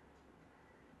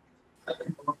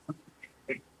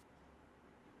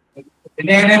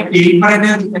 એને paper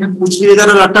એને પૂછી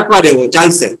જરા લટકવા દેવો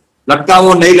ચાલશે.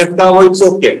 લટકાવો નહીં લટકાવો it's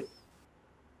okay.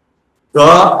 So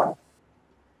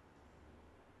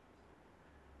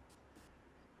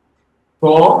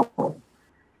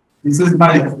this is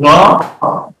my ra.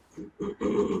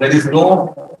 There is no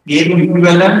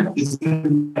equivalent. This is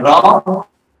ra.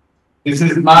 This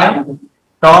is my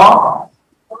ta.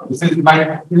 This is my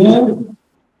u.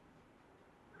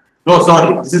 No,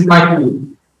 sorry. This is my u.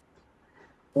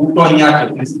 U to here.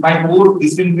 This is my u.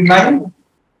 This will be my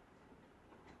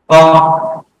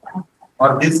or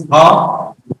this ha.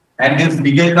 And this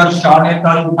ligator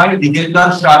shaneta is my ligator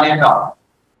shaneta.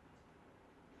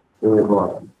 Oh God.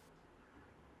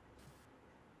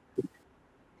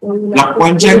 Plug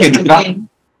point check it.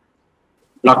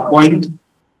 Plug point.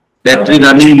 Battery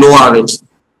running low average.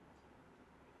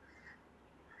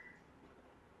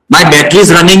 My battery is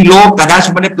running low. કદાચ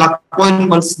મને plug point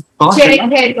મળશે તો છે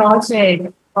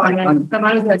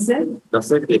તમારું જશે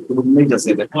એટલું નહીં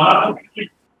જશે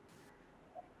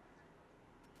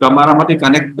તમારામાંથી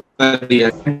કનેક્ટ કરી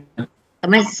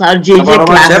તમે સર જે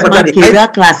ક્લાસમાં કેવા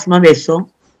ક્લાસમાં બેસો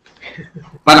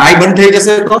પણ આઈ બંધ થઈ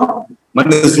જશે તો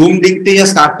મને ઝૂમ લિંકથી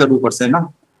સ્ટાર્ટ કરવું પડશે ના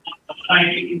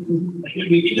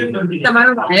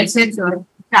તમારો વાયર છે સર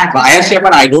વાયર છે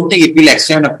પણ I don't think it will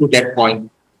extend up to that point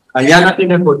અહીંયા નથી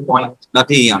ને કોઈ પોઈન્ટ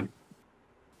નથી અહીંયા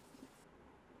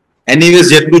એનીવેઝ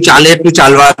જેટલું ચાલે એટલું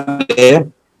ચાલવા દે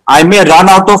I may run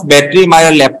out of battery. My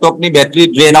laptop ની બેટરી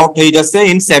ડ્રેન આઉટ થઈ જશે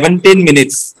in 17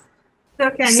 minutes.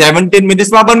 17 minutes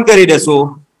માં બંધ કરી દેશું.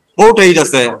 બહુ થઈ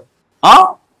જશે. હા?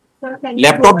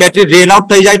 લેપટોપ બેટરી ડ્રેન આઉટ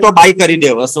થઈ જાય તો બાય કરી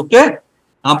દેવસ. ઓકે?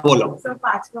 હા બોલો.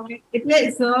 એટલે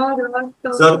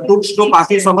ઝરતુક્ષ તો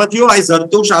પાકી સમજ્યો? I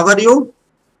ઝરતુક્ષ આવડ્યું?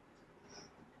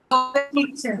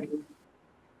 ઠીક છે.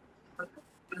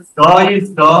 The is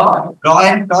the draw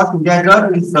and draw together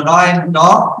is draw and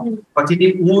draw. પછી the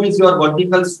U is your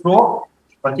vertical stroke.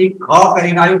 પછી ખ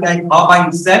કરીને આવ્યું ત્યાં ખ by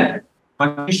itself.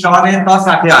 પછી શ ને ત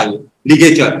સાથે આવ્યું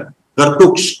ligature.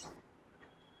 ઝરતુક્ષ.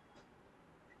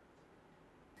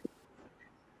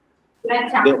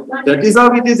 That is how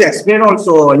it is explained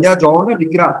also. અહીંયા જાઓ ને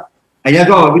દીકરા. અહીંયા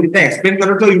જો આવી રીતે explain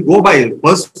કરો તો you go by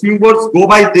first few words go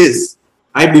by this.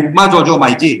 I book માં જોજો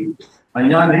માઈજી. સર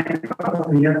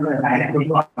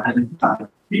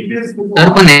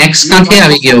પણ એક્સ ક્યાંથી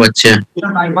આવી ગયો વચ્ચે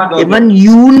even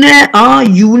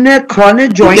u ને ખ ને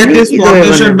join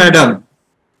formation madam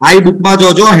I book માં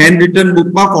જોજો hand written book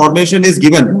માં formation is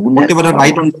given whatever I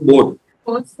write on the board.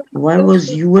 Why was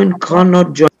u and kh not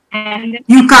joined?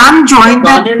 You can't join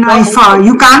that cipher.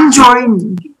 You can't join.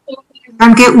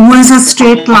 Okay, u is a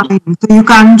straight line, so you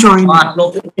can't join.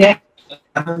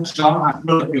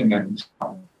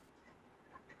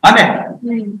 અને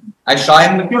I saw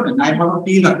him લખ્યો ને I મારો T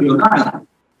લખ્યો ના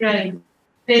right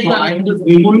so I am just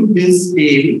removing this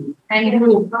tail and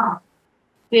loop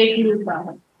take loop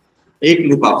એક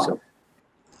loop આવશે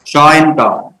shaw and ta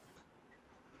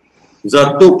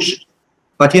zartuksh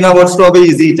પછીના words તો હવે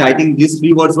easy છે I think these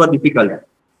three words were difficult.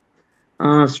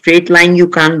 Straight line you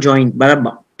can't join.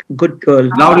 Barabar. Good girl.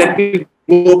 Now let me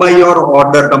go by your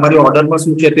order. તમારી order માં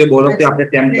શું છે તે બોલો તે આપણે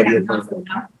ટેમ કરીએ.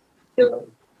 તો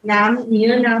નામ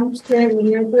નામ છે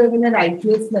તો એને રાઈટ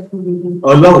પ્લેસ લખી દીધું.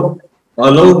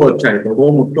 અલવ પહોંચાય તો બહુ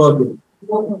મોટો હતો.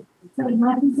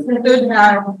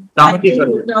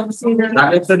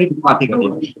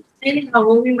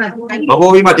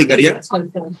 હબોવીમાંથી કરીએ.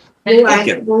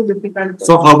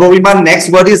 So હબોવીમાં next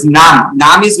word is નામ.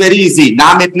 નામ is very easy.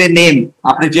 નામ એટલે name.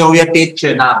 આપણે જે હોય તે જ છે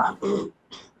નામ.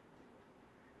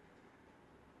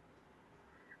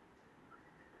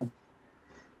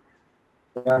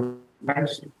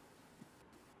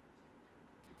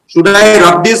 Should I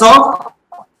rub this off?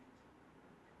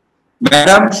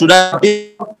 Madam, should I rub this?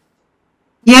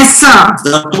 Yes, sir.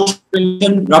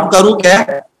 Rub karu kya?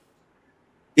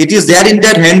 It is there in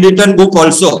that handwritten book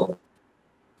also.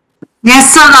 Yes,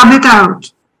 sir. Rub it out.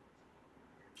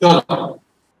 Sure.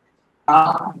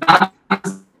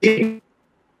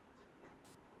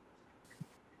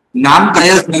 Naam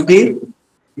kaya નથી.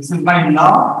 This is my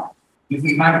law. This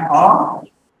is my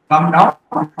come down.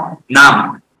 Naam.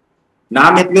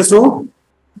 Naam એટલે શું?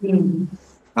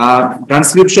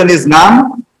 Transcription is naam.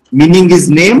 Meaning is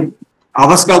name.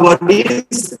 Avesta word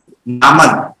is naman.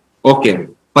 Okay.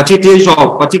 પછી તે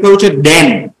પછી કયું છે then.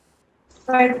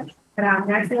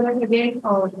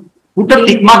 Put a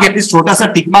tick mark at least छोटा सा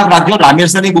tick mark રાખજો રામેર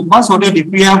ની બુકમાં so that if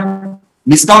we have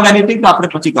missed out anything તો આપણે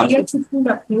પછી કરશું.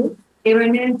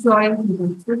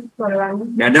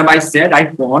 Madam, I said I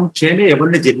font છે ને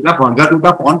એવને જેટલા ભંગા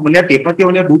તૂટા ફોન્ટ મળ્યા પેપર કે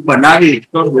ઓલે બુક બનાવી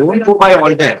તો don't go by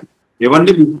all that.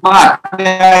 એવને બુકમાં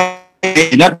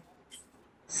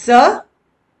Sir?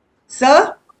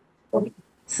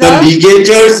 the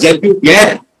ligatures that you get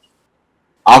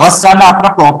અવસ્થાના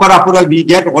આપણા પ્રોપર આપણે we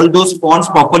get all those fonts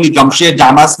properly Jamshed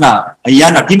જામાસના અહીંયા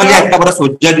નથી મળ્યા એટલા બધા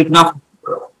સોજ્યા રીતના.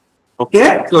 Okay,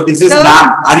 so this is Sir? નામ.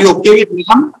 Are you okay with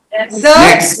નામ? Sir?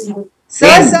 Next.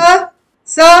 Sir?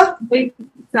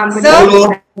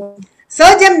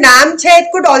 જેમ નામ છે it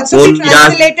could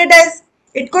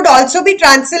also be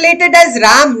translated as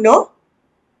Ram, no?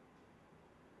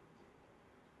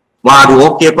 વારું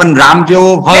ઓકે પણ રામ જેવો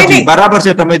હોય નહીં. બરાબર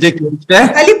છે તમે જે કહ્યું છે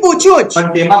ખાલી પૂછું જ. પણ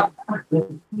તેમાં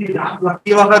રામ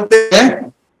લખતી વખતે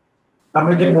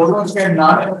તમે જે બોલો છે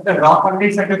નામ એટલે ર પણ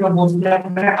લઈ શકે તો મોસ્ટલી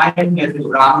આપણે આઈ એમ લેશું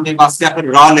રામ ને વાસ્તે આપણે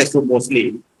ર લેશું mostly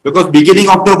because beginning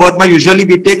of the word માં usually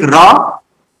we take ra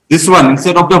this one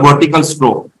instead of the vertical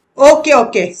stroke.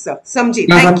 Okay, sir. સમજી.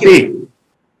 Thank you.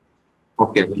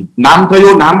 ઓકે નામ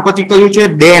થયું. નામ પછી કયું છે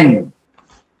then.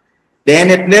 then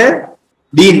એટલે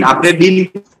દિન. આપણે દિન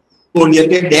બોલીએ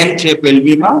તે then છે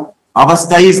પેલવીમાં.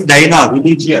 અવસ્થા is dina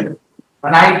religion.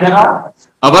 પણ આ જરા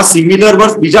હવે સિમિલર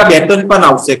વર્ડ બીજા બે ત્રણ પણ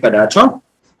આવશે કદાચ.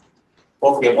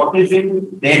 Okay what is it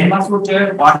then માં શું છે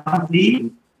 1 3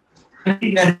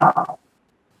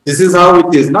 this is how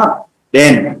it is na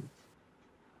then.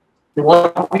 So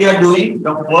what we are doing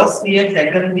the first D and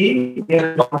second D we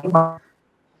are talking about.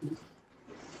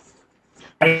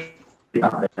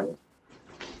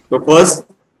 So first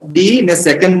D ને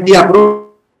second D આપણો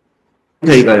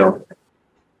થઈ ગયો.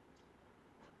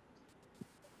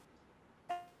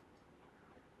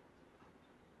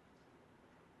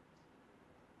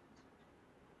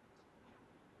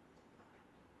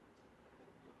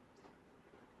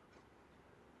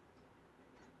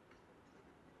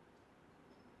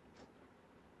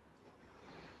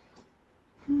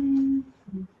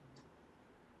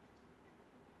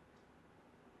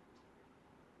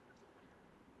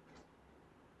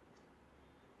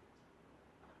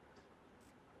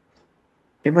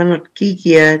 Evan, key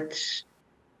yet.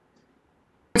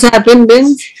 What's happened, Ben?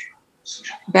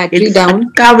 Battery It's down.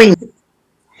 coming.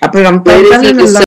 Apa Where is it?